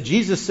notice that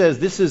Jesus says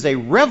this is a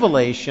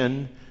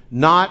revelation,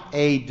 not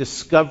a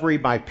discovery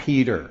by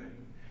Peter.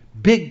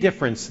 Big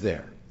difference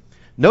there.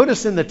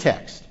 Notice in the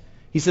text,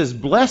 he says,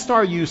 blessed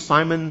are you,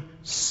 Simon,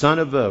 son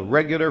of a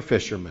regular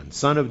fisherman,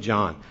 son of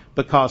John,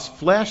 because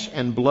flesh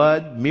and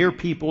blood, mere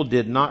people,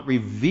 did not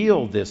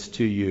reveal this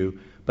to you,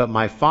 but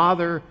my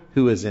Father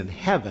who is in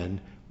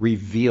heaven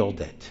revealed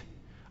it.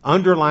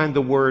 Underline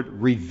the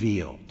word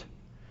revealed.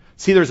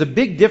 See, there's a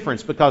big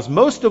difference because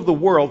most of the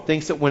world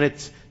thinks that when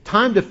it's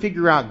time to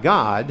figure out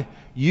God,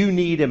 you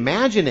need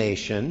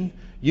imagination,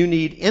 you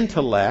need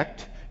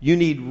intellect, you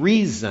need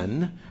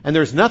reason, and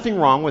there's nothing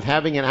wrong with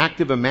having an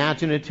active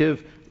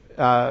imaginative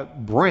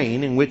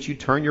brain in which you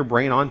turn your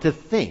brain on to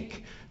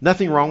think.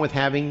 Nothing wrong with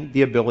having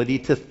the ability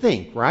to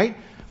think, right?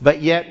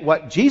 But yet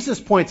what Jesus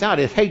points out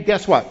is, hey,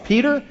 guess what,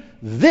 Peter?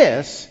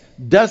 This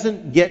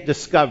doesn't get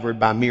discovered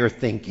by mere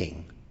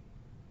thinking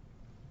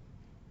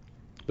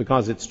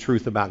because it's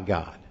truth about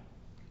God.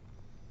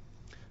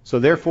 So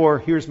therefore,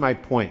 here's my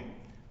point.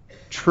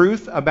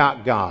 Truth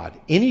about God,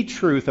 any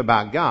truth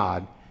about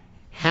God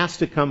has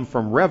to come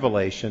from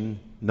revelation,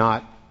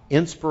 not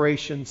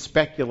inspiration,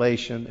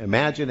 speculation,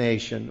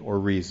 imagination, or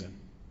reason.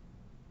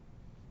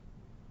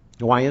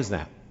 Why is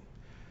that?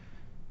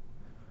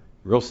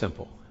 Real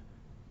simple.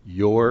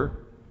 You're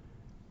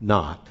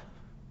not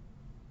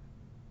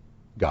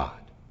God.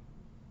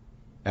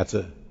 That's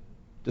a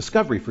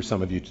discovery for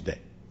some of you today.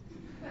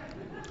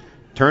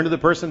 Turn to the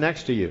person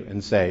next to you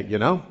and say, you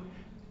know,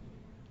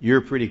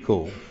 you're pretty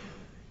cool,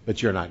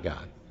 but you're not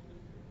God.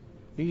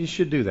 You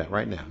should do that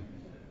right now.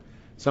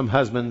 Some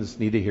husbands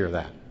need to hear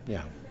that.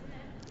 Yeah.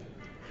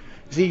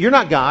 See, you're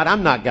not God,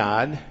 I'm not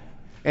God.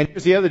 And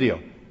here's the other deal.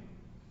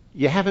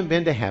 You haven't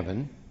been to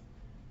heaven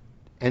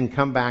and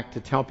come back to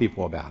tell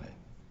people about it.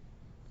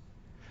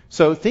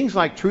 So things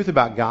like truth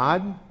about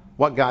God,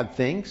 what God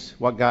thinks,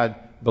 what God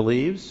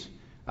believes,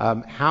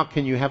 how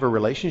can you have a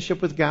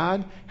relationship with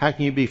God? How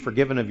can you be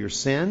forgiven of your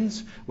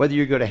sins? Whether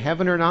you go to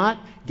heaven or not,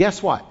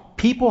 guess what?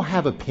 People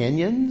have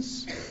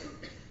opinions.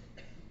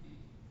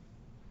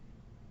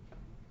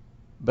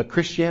 But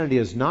Christianity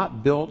is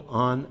not built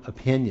on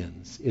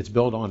opinions. It's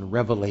built on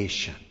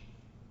revelation.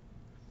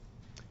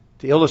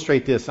 To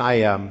illustrate this, I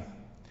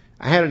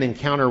had an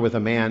encounter with a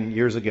man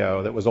years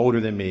ago that was older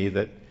than me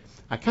that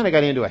I kind of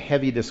got into a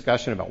heavy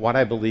discussion about what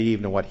I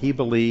believed and what he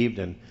believed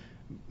and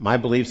my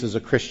beliefs as a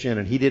Christian,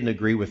 and he didn't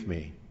agree with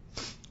me.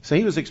 So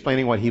he was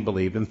explaining what he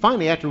believed. And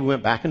finally, after we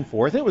went back and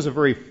forth, it was a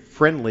very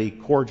friendly,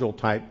 cordial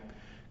type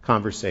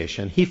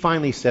conversation. He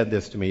finally said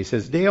this to me. He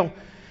says, Dale,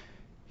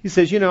 he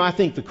says, you know, I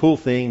think the cool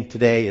thing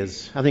today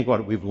is, I think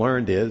what we've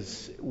learned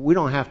is we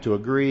don't have to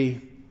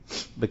agree.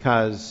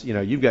 because,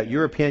 you've got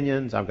your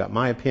opinions, I've got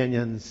my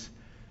opinions,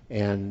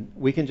 and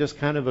we can just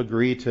kind of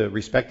agree to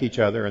respect each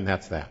other, and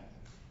that's that.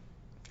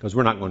 Because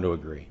we're not going to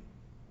agree.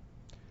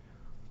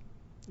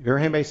 Have you ever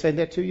had anybody say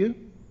that to you?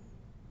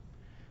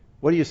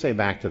 What do you say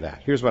back to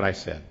that? Here's what I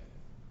said.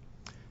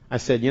 I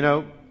said,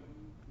 I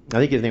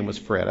think his name was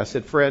Fred. I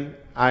said, Fred,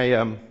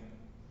 I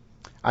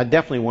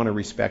definitely want to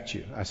respect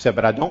you. I said,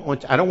 but I don't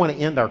want to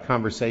end our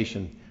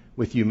conversation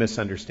with you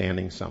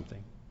misunderstanding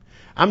something.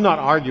 I'm not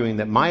arguing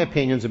that my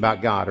opinions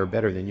about God are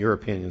better than your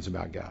opinions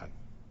about God.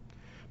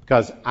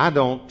 Because I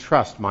don't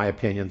trust my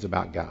opinions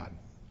about God.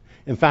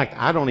 In fact,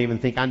 I don't even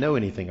think I know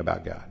anything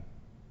about God.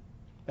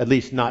 At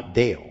least not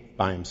Dale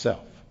by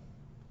himself.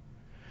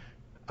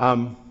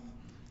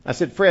 I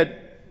said, Fred,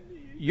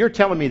 you're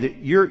telling me that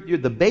you're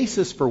the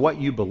basis for what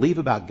you believe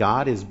about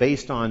God is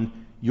based on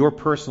your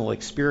personal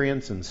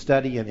experience and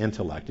study and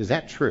intellect. Is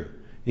that true?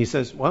 And he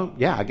says, well,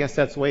 yeah, I guess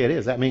that's the way it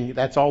is. I mean,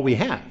 that's all we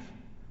have.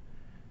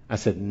 I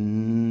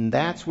said,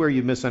 that's where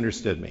you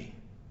misunderstood me.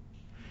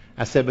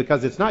 I said,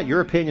 because it's not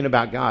your opinion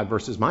about God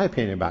versus my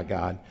opinion about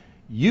God.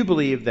 You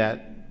believe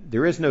that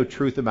there is no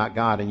truth about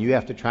God and you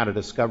have to try to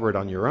discover it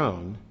on your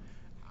own.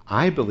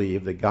 I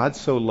believe that God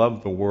so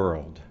loved the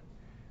world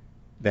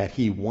that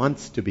he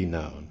wants to be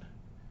known,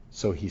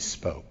 so he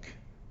spoke.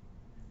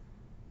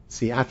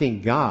 See, I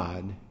think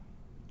God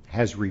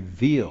has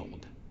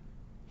revealed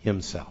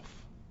himself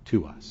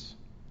to us.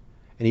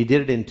 And he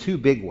did it in two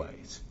big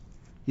ways.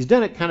 He's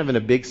done it kind of in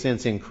a big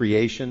sense in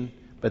creation,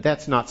 but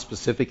that's not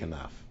specific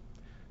enough.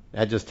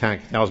 That just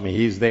tells me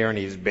he's there and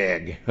he's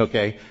big,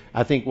 okay?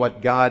 I think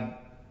what God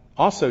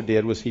also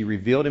did was he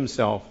revealed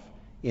himself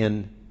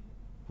in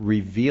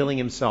revealing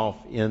himself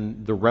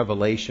in the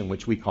revelation,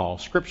 which we call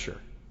Scripture.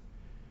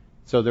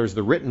 So there's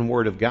the written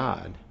Word of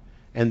God,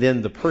 and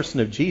then the person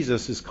of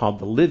Jesus is called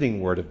the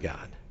living Word of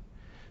God.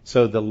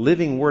 So the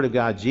living Word of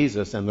God,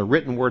 Jesus, and the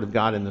written Word of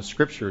God in the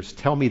Scriptures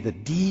tell me the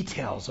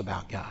details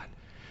about God.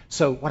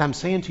 So what I'm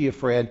saying to you,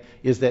 Fred,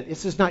 is that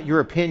this is not your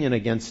opinion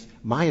against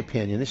my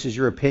opinion. This is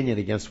your opinion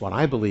against what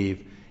I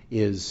believe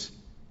is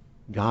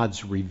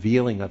God's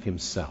revealing of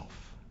himself.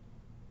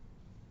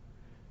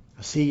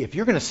 See, if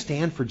you're going to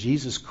stand for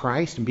Jesus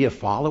Christ and be a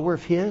follower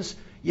of his,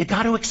 you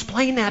got to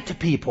explain that to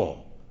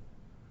people.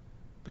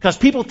 Because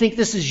people think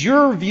this is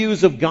your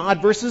views of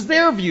God versus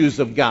their views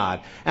of God.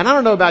 And I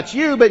don't know about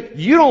you, but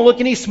you don't look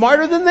any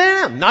smarter than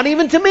them. Not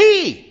even to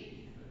me.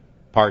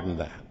 Pardon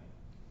that.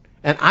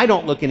 And I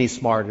don't look any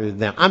smarter than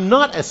them. I'm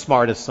not as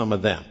smart as some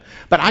of them.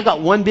 But I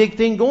got one big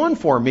thing going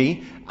for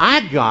me.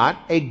 I got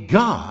a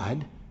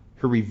God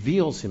who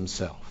reveals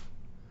himself.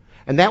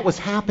 And that was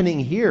happening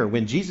here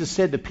when Jesus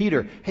said to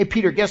Peter, hey,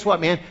 Peter, guess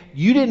what, man?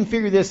 You didn't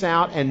figure this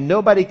out, and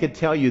nobody could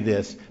tell you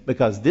this,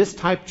 because this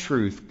type of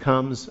truth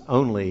comes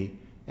only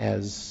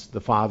as the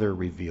Father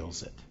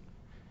reveals it.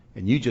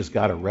 And you just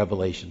got a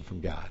revelation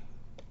from God.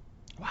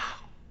 Wow.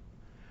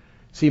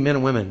 See, men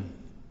and women,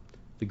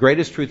 the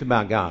greatest truth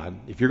about God,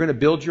 if you're going to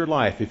build your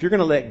life, if you're going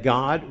to let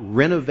God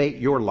renovate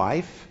your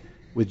life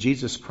with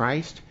Jesus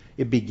Christ,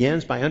 it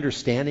begins by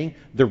understanding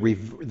the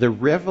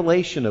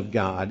revelation of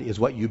God is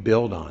what you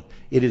build on.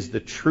 It is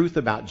the truth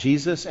about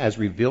Jesus as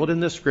revealed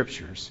in the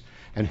Scriptures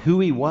and who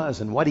he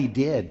was and what he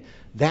did.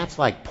 That's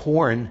like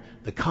pouring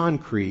the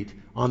concrete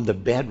on the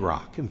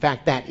bedrock. In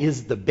fact, that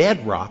is the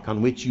bedrock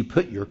on which you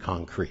put your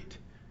concrete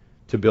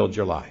to build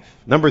your life.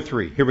 Number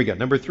 3. Here we go.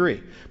 Number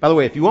 3. By the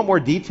way, if you want more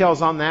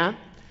details on that,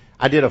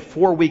 I did a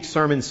 4-week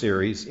sermon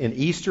series in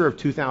Easter of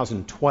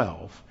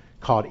 2012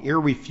 called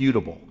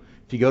Irrefutable.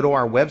 If you go to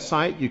our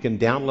website, you can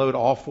download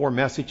all 4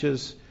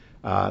 messages,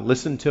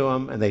 listen to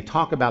them, and they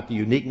talk about the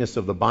uniqueness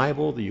of the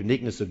Bible, the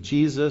uniqueness of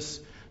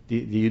Jesus, the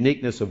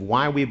uniqueness of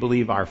why we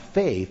believe our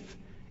faith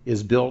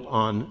is built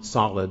on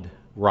solid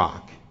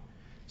rock.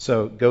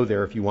 So go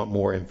there if you want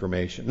more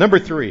information. Number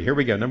 3, here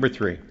we go, number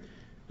 3.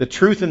 The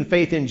truth and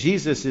faith in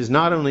Jesus is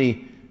not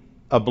only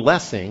a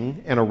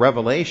blessing and a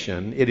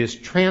revelation, it is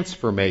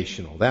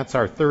transformational. That's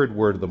our third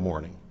word of the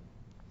morning.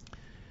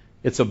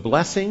 It's a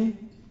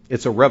blessing,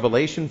 it's a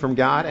revelation from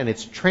God, and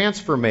it's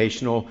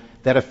transformational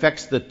that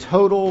affects the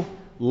total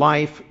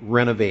life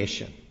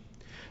renovation.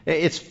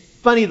 It's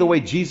funny the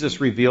way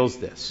Jesus reveals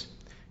this.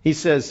 He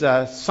says,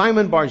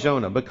 Simon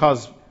Bar-Jonah,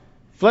 because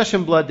flesh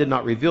and blood did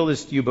not reveal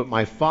this to you, but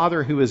my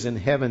Father who is in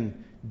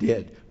heaven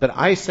did. But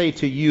I say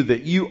to you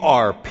that you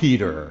are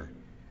Peter,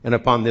 and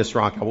upon this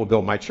rock I will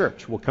build my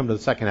church. We'll come to the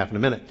second half in a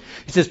minute.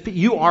 He says,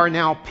 you are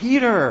now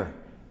Peter.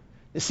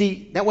 You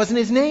see, that wasn't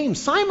his name.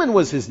 Simon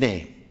was his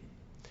name.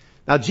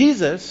 Now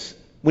Jesus,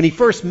 when he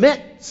first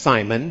met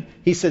Simon,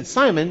 he said,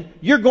 Simon,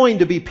 you're going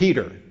to be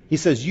Peter. He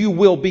says, you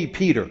will be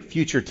Peter,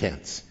 future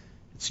tense.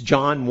 It's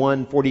John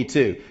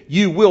 1:42.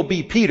 You will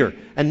be Peter.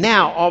 And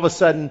now, all of a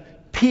sudden,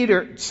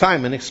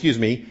 Simon,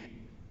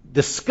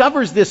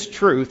 discovers this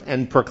truth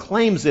and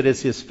proclaims it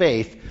as his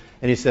faith.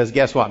 And he says,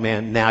 guess what,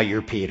 man? Now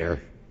you're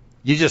Peter.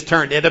 You just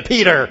turned into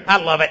Peter. I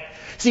love it.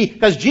 See,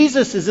 because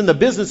Jesus is in the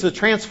business of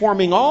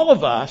transforming all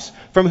of us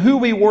from who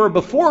we were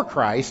before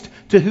Christ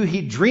to who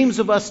he dreams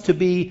of us to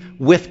be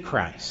with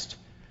Christ.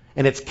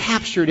 And it's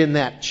captured in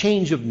that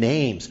change of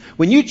names.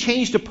 When you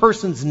changed a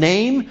person's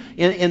name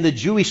in the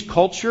Jewish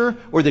culture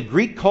or the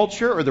Greek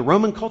culture or the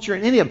Roman culture,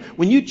 in any of them,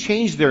 when you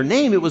changed their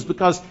name, it was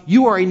because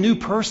you are a new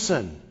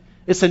person.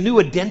 It's a new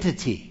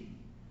identity.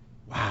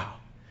 Wow.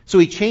 So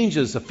he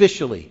changes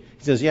officially.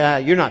 He says, yeah,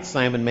 you're not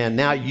Simon, man.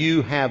 Now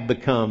you have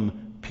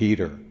become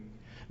Peter.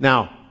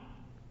 Now,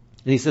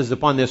 and he says,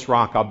 upon this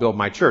rock I'll build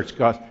my church.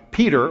 Because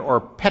Peter, or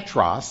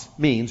Petros,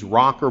 means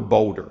rock or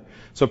boulder.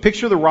 So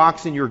picture the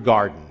rocks in your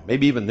garden,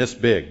 maybe even this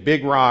big.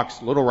 Big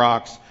rocks, little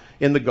rocks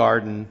in the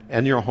garden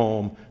and your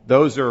home.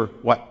 Those are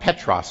what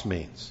Petros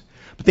means.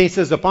 But then he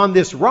says, upon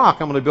this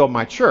rock I'm going to build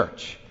my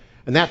church.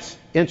 And that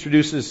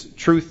introduces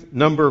truth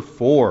number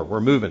 4.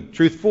 We're moving.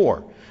 Truth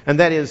 4. And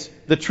that is,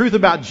 the truth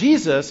about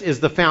Jesus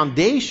is the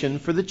foundation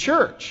for the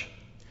church.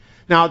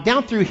 Now,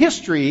 down through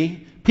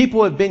history,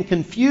 people have been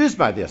confused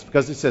by this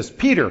because it says,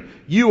 Peter,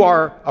 you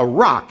are a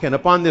rock, and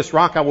upon this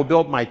rock I will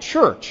build my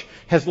church,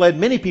 has led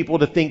many people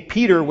to think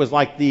Peter was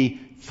like the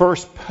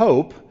first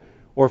pope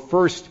or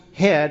first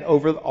head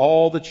over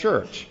all the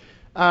church.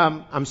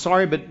 I'm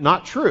sorry, but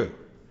not true.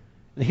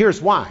 And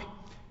here's why.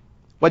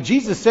 What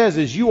Jesus says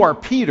is, you are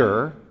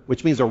Peter,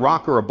 which means a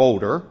rock or a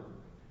boulder.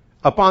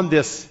 Upon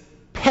this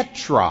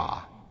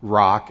Petra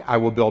rock I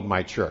will build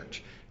my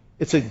church.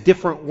 It's a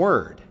different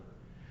word.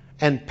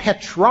 And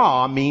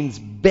Petra means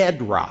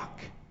bedrock.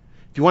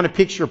 If you want to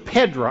picture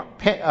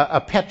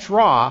a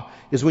Petra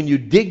is when you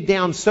dig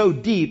down so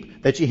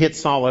deep that you hit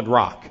solid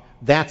rock.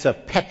 That's a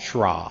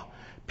Petra.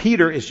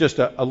 Peter is just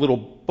a little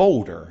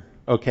boulder,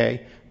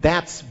 okay?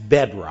 That's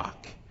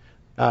bedrock.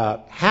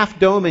 Half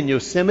Dome in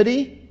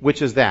Yosemite,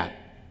 which is that?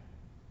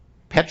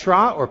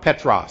 Petra or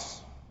Petros?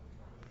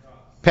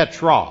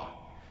 Petra.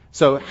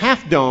 So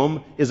Half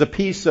Dome is a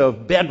piece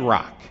of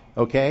bedrock,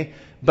 okay?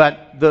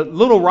 But the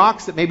little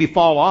rocks that maybe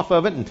fall off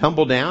of it and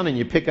tumble down and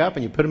you pick up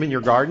and you put them in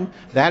your garden,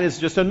 that is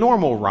just a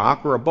normal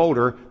rock or a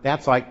boulder.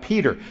 That's like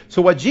Peter.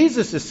 So what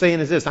Jesus is saying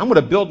is this: I'm going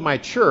to build my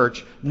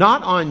church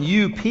not on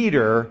you,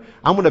 Peter.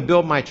 I'm going to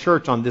build my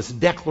church on this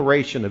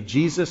declaration of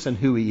Jesus and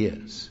who he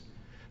is.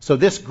 So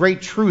this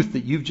great truth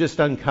that you've just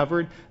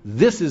uncovered,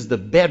 this is the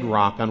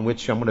bedrock on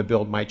which I'm going to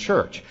build my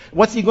church.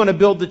 What's he going to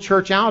build the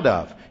church out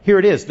of? Here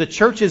it is. The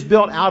church is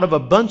built out of a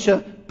bunch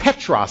of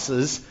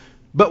Petroses,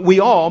 but we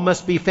all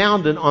must be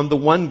founded on the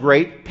one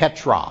great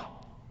Petra.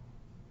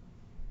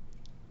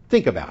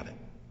 Think about it.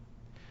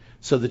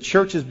 So the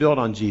church is built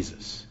on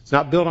Jesus. It's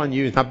not built on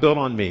you. It's not built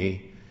on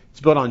me.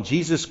 It's built on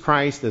Jesus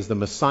Christ as the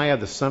Messiah,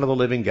 the Son of the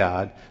living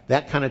God.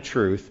 That kind of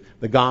truth.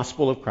 The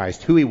gospel of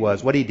Christ. Who he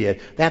was. What he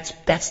did.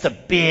 That's the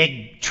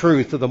big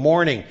truth of the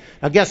morning.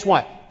 Now guess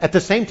what? At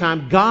the same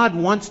time, God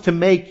wants to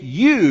make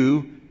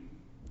you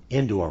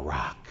into a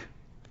rock.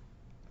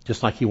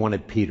 Just like he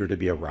wanted Peter to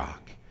be a rock.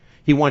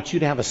 He wants you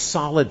to have a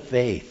solid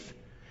faith.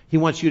 He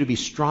wants you to be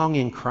strong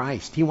in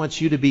Christ. He wants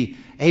you to be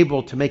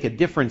able to make a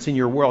difference in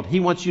your world. He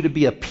wants you to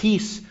be a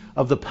piece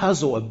of the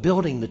puzzle of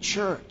building the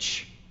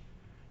church.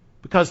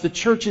 Because the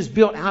church is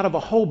built out of a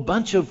whole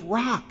bunch of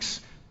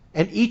rocks.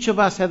 And each of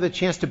us have the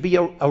chance to be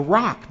a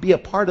rock, be a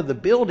part of the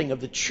building of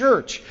the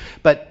church.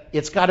 But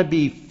it's got to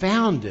be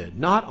founded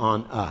not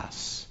on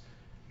us.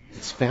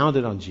 It's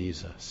founded on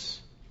Jesus.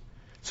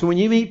 So when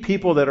you meet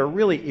people that are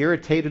really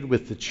irritated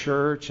with the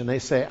church and they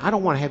say, I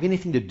don't want to have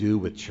anything to do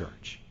with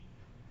church,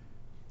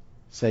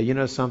 say, you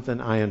know something,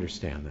 I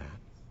understand that.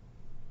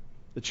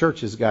 The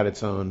church has got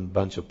its own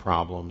bunch of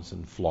problems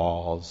and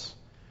flaws,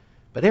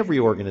 but every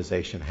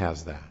organization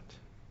has that.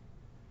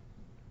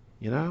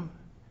 You know,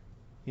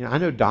 I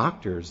know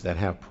doctors that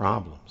have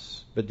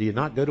problems, but do you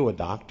not go to a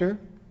doctor?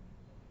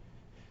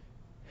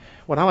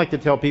 What I like to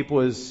tell people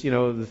is,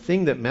 the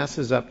thing that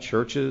messes up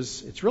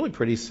churches, it's really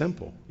pretty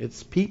simple.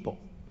 It's people.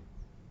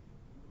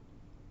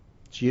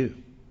 It's you.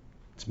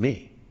 It's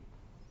me.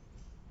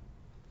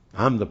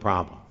 I'm the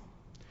problem.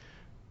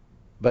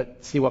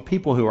 But see, what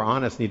people who are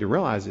honest need to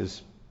realize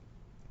is,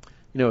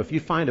 if you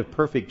find a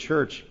perfect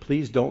church,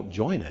 please don't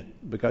join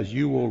it because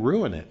you will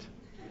ruin it.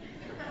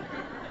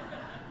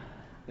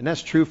 And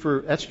that's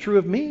true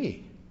of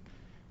me.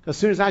 As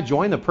soon as I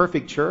join the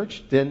perfect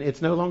church, then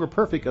it's no longer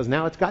perfect because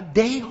now it's got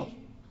Dale.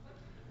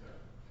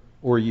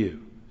 Or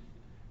you.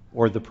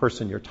 Or the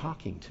person you're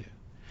talking to.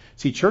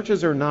 See,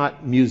 churches are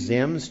not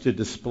museums to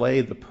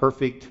display the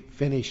perfect,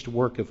 finished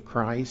work of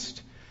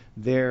Christ.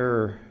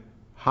 They're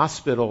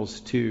hospitals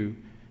to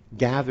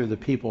gather the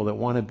people that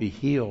want to be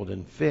healed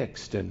and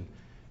fixed and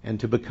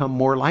to become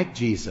more like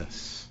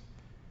Jesus.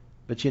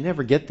 But you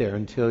never get there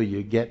until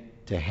you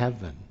get to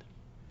heaven.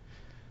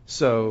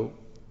 So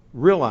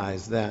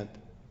realize that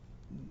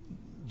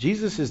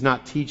Jesus is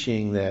not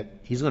teaching that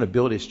he's going to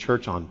build his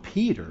church on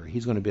Peter.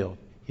 He's going to build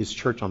his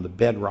church on the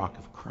bedrock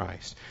of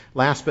Christ.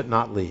 Last but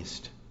not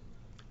least,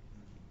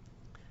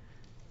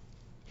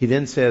 he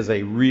then says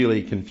a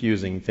really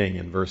confusing thing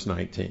in verse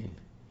 19.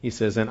 He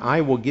says, and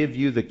I will give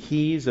you the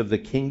keys of the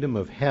kingdom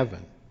of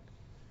heaven.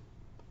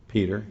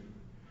 Peter,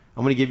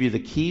 I'm going to give you the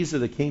keys of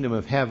the kingdom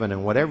of heaven,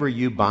 and whatever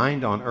you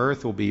bind on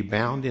earth will be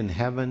bound in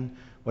heaven.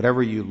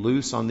 Whatever you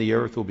loose on the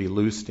earth will be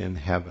loosed in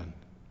heaven.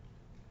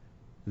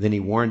 Then he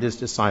warned his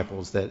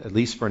disciples that, at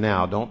least for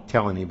now, don't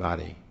tell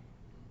anybody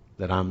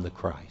that I'm the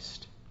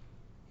Christ.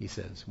 He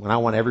says, when I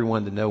want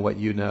everyone to know what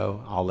you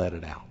know, I'll let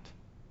it out.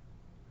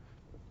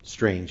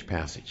 Strange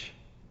passage.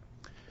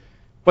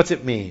 What's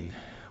it mean?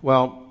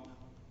 Well,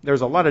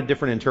 there's a lot of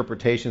different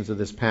interpretations of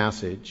this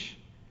passage,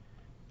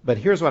 but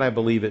here's what I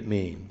believe it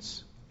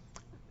means.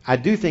 I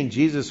do think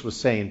Jesus was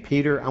saying,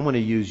 Peter, I'm going to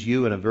use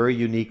you in a very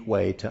unique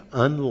way to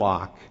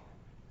unlock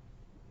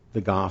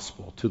the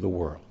gospel to the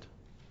world,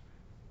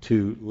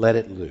 to let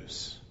it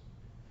loose.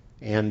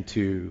 And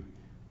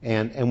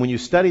when you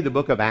study the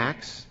book of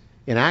Acts,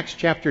 in Acts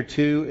chapter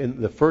 2,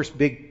 in the first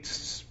big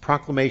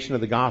proclamation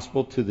of the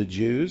gospel to the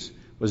Jews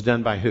was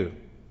done by who?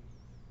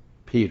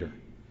 Peter.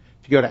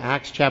 If you go to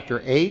Acts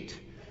chapter 8,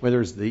 where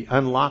there's the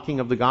unlocking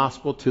of the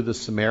gospel to the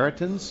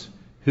Samaritans,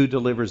 who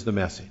delivers the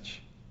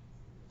message?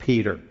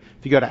 Peter.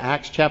 If you go to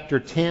Acts chapter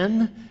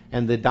 10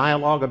 and the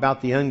dialogue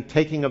about the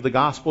untaking of the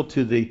gospel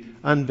to the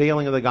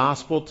unveiling of the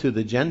gospel to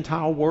the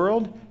Gentile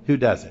world, who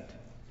does it?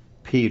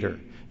 Peter.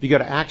 If you go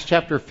to Acts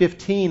chapter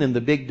 15 and the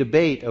big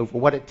debate over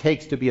what it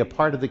takes to be a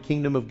part of the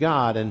kingdom of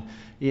God, and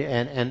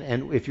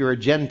if you're a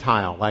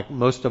Gentile like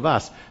most of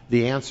us,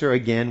 the answer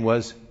again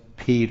was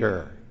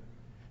Peter.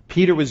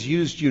 Peter was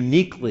used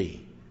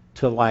uniquely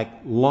to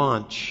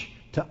launch,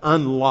 to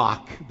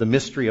unlock the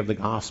mystery of the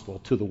gospel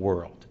to the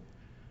world.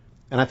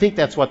 And I think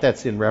that's what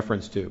that's in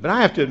reference to. But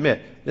I have to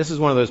admit, this is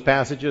one of those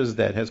passages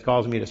that has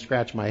caused me to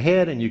scratch my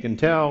head, and you can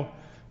tell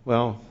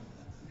I've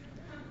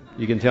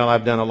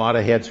done a lot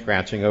of head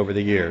scratching over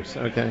the years,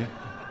 okay?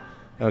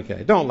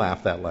 Okay, don't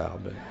laugh that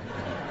loud, but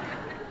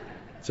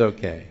it's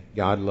okay.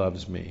 God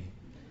loves me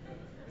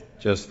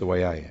just the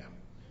way I am.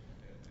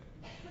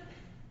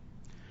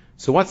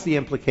 So what's the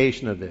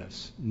implication of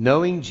this?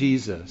 Knowing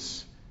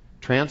Jesus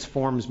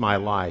transforms my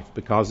life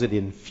because it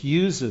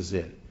infuses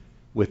it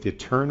with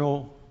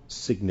eternal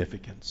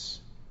significance.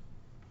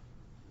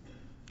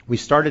 We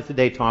started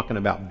today talking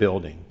about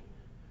building.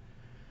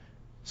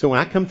 So when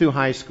I come through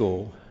high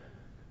school,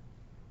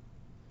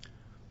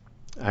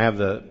 I have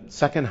the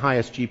second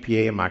highest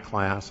GPA in my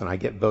class, and I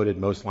get voted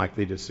most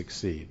likely to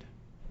succeed.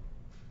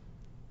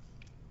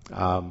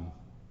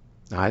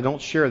 Now, I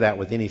don't share that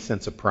with any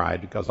sense of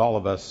pride, because all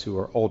of us who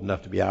are old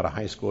enough to be out of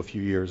high school a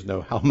few years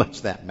know how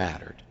much that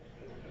mattered.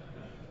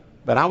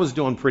 But I was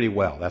doing pretty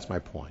well. That's my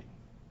point.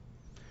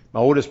 My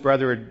oldest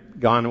brother had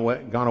gone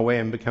away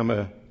and become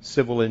a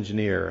civil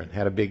engineer and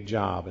had a big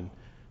job. And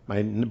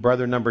my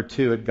brother number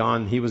 2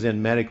 he was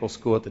in medical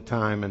school at the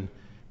time and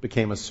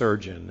became a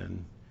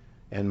surgeon.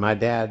 And my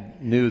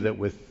dad knew that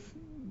with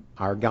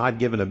our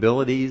God-given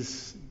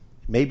abilities,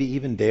 maybe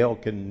even Dale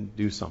can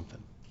do something.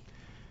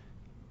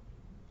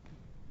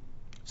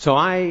 So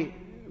I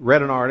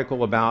read an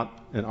article about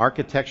an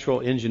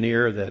architectural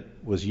engineer that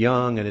was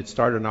young and had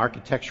started an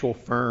architectural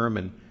firm,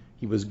 and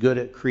he was good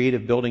at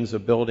creative buildings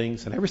of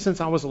buildings. And ever since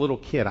I was a little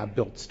kid, I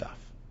built stuff.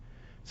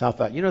 So I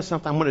thought, you know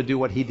something, I'm going to do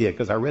what he did,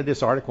 because I read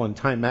this article in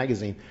Time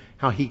magazine,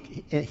 how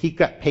he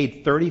got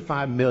paid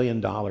 $35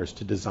 million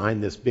to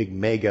design this big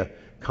mega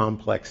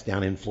complex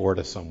down in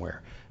Florida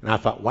somewhere. And I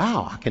thought,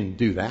 wow, I can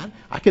do that.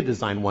 I could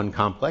design one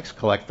complex,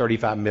 collect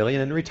 $35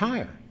 million, and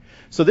retire.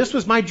 So this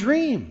was my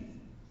dream.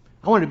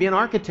 I wanted to be an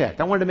architect.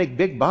 I wanted to make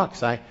big bucks.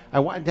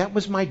 That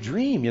was my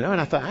dream, and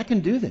I thought, I can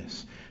do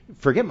this.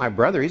 Forget my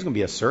brother. He's going to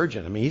be a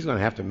surgeon. I mean, he's going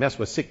to have to mess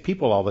with sick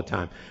people all the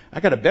time.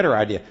 I got a better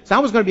idea. So I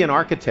was going to be an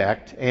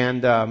architect,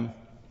 and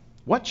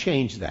what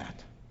changed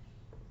that?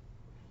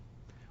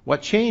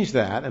 What changed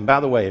that, and by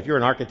the way, if you're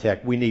an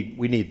architect, we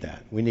need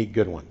that. We need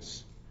good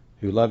ones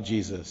who love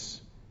Jesus.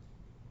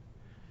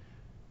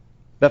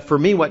 But for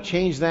me, what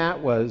changed that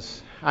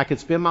was I could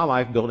spend my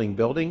life building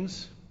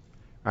buildings.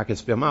 I could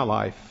spend my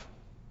life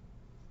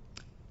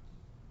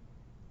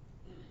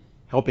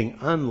helping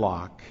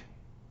unlock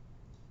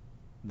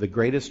the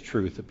greatest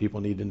truth that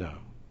people need to know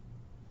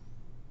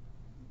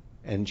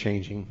and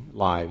changing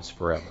lives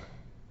forever.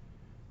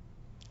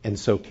 And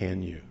so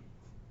can you.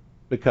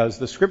 Because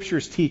the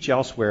scriptures teach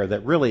elsewhere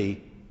that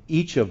really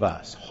each of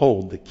us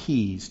hold the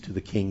keys to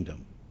the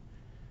kingdom.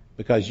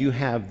 Because you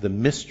have the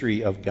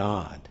mystery of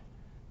God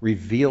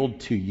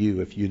revealed to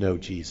you if you know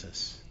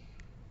Jesus.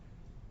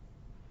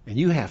 And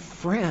you have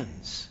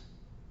friends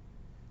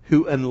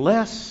who,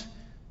 unless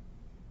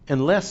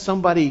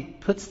somebody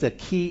puts the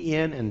key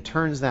in and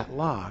turns that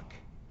lock,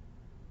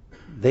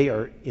 they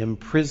are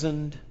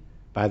imprisoned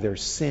by their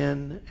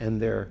sin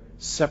and their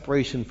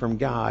separation from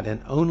God.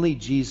 And only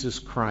Jesus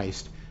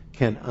Christ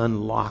can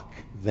unlock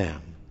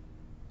them,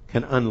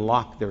 can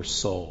unlock their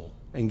soul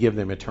and give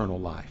them eternal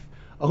life.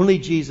 Only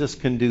Jesus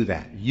can do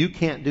that. You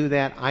can't do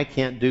that. I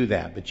can't do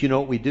that. But you know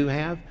what we do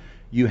have?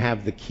 You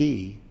have the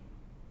key,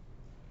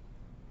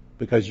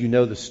 because you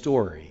know the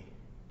story.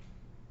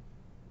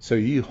 So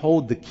you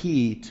hold the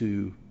key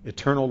to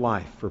eternal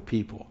life for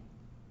people.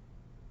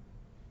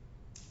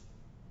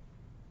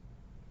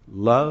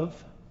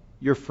 Love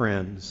your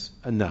friends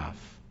enough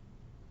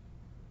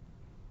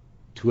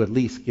to at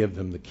least give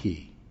them the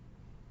key.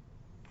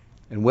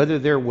 And whether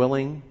they're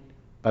willing,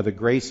 by the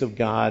grace of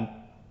God,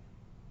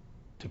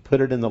 to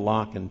put it in the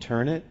lock and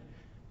turn it,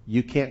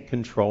 You can't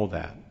control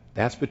that.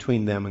 That's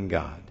between them and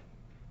God.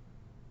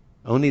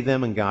 Only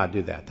them and God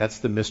do that. That's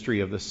the mystery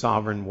of the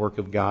sovereign work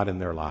of God in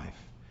their life.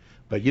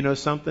 But you know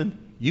something?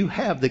 You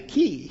have the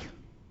key.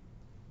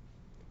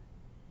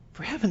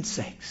 For heaven's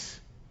sakes,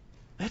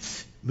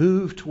 let's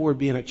move toward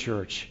being a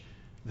church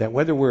that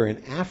whether we're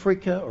in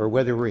Africa or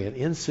whether we're in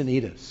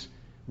Encinitas,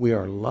 we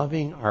are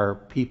loving our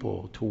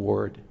people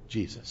toward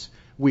Jesus.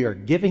 We are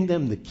giving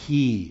them the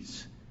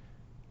keys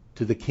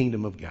to the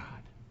kingdom of God.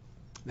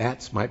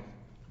 That's my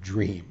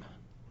dream.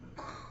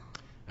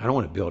 I don't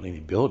want to build any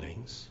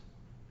buildings.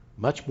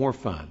 Much more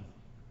fun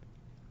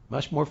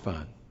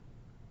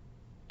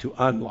to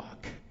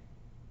unlock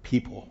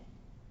people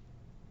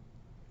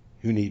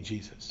who need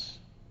Jesus.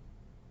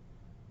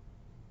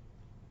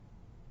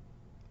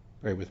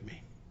 Pray with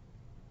me.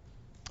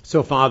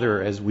 So,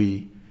 Father, as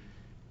we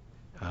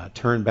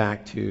turn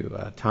back to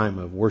a time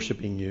of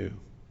worshiping you,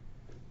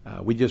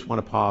 we just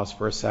want to pause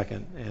for a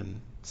second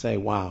and say,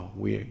 wow,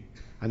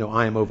 I know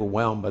I am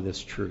overwhelmed by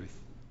this truth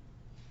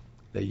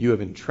that you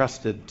have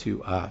entrusted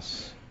to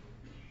us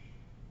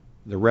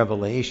the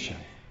revelation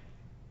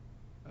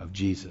of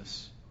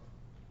Jesus.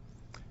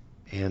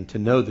 And to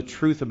know the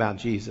truth about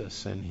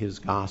Jesus and his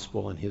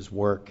gospel and his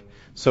work.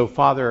 So,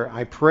 Father,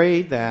 I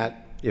pray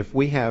that if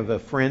we have a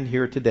friend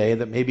here today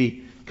that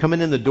maybe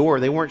coming in the door,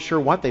 they weren't sure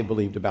what they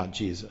believed about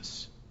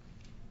Jesus,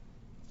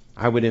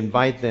 I would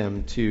invite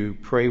them to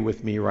pray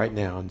with me right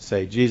now and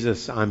say,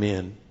 Jesus, I'm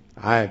in.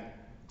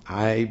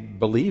 I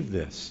believe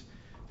this.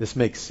 This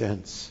makes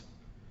sense.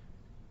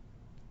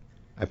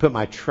 I put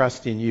my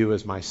trust in you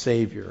as my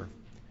Savior,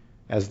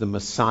 as the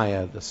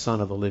Messiah, the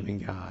Son of the living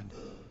God,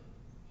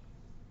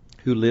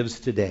 who lives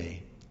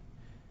today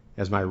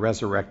as my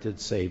resurrected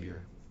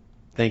Savior.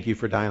 Thank you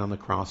for dying on the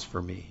cross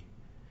for me.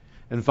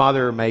 And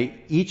Father, may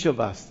each of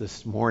us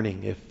this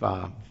morning,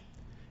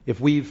 if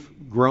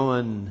we've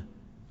grown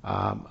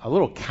a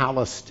little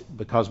calloused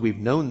because we've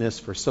known this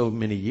for so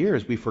many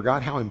years, we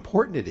forgot how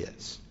important it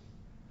is.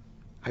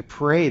 I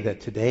pray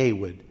that today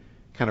would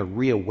kind of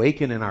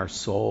reawaken in our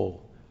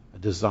soul a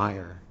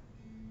desire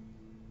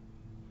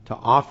to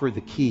offer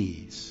the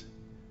keys,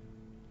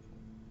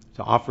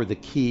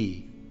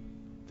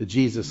 the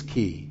Jesus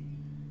key,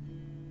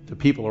 to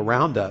people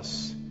around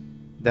us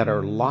that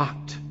are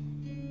locked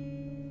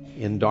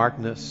in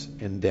darkness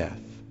and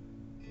death.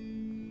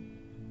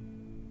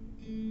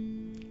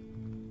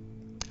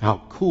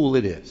 How cool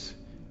it is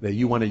that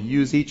you want to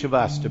use each of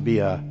us to be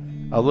a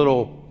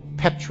little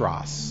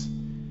Petros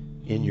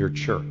in your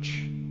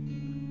church.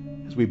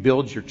 As we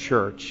build your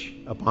church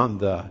upon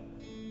the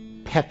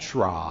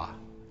Petra,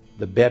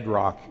 the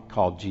bedrock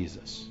called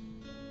Jesus.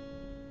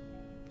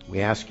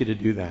 We ask you to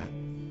do that.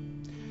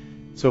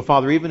 So,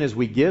 Father, even as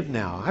we give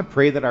now, I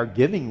pray that our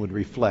giving would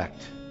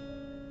reflect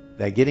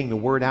that getting the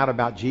word out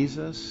about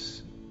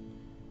Jesus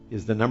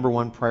is the number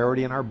one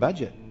priority in our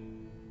budget.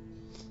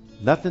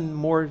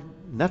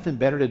 Nothing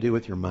better to do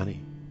with your money.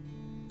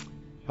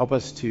 Help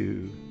us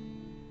to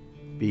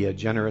be a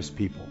generous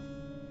people.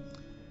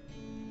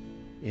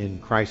 In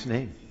Christ's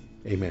name,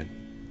 amen.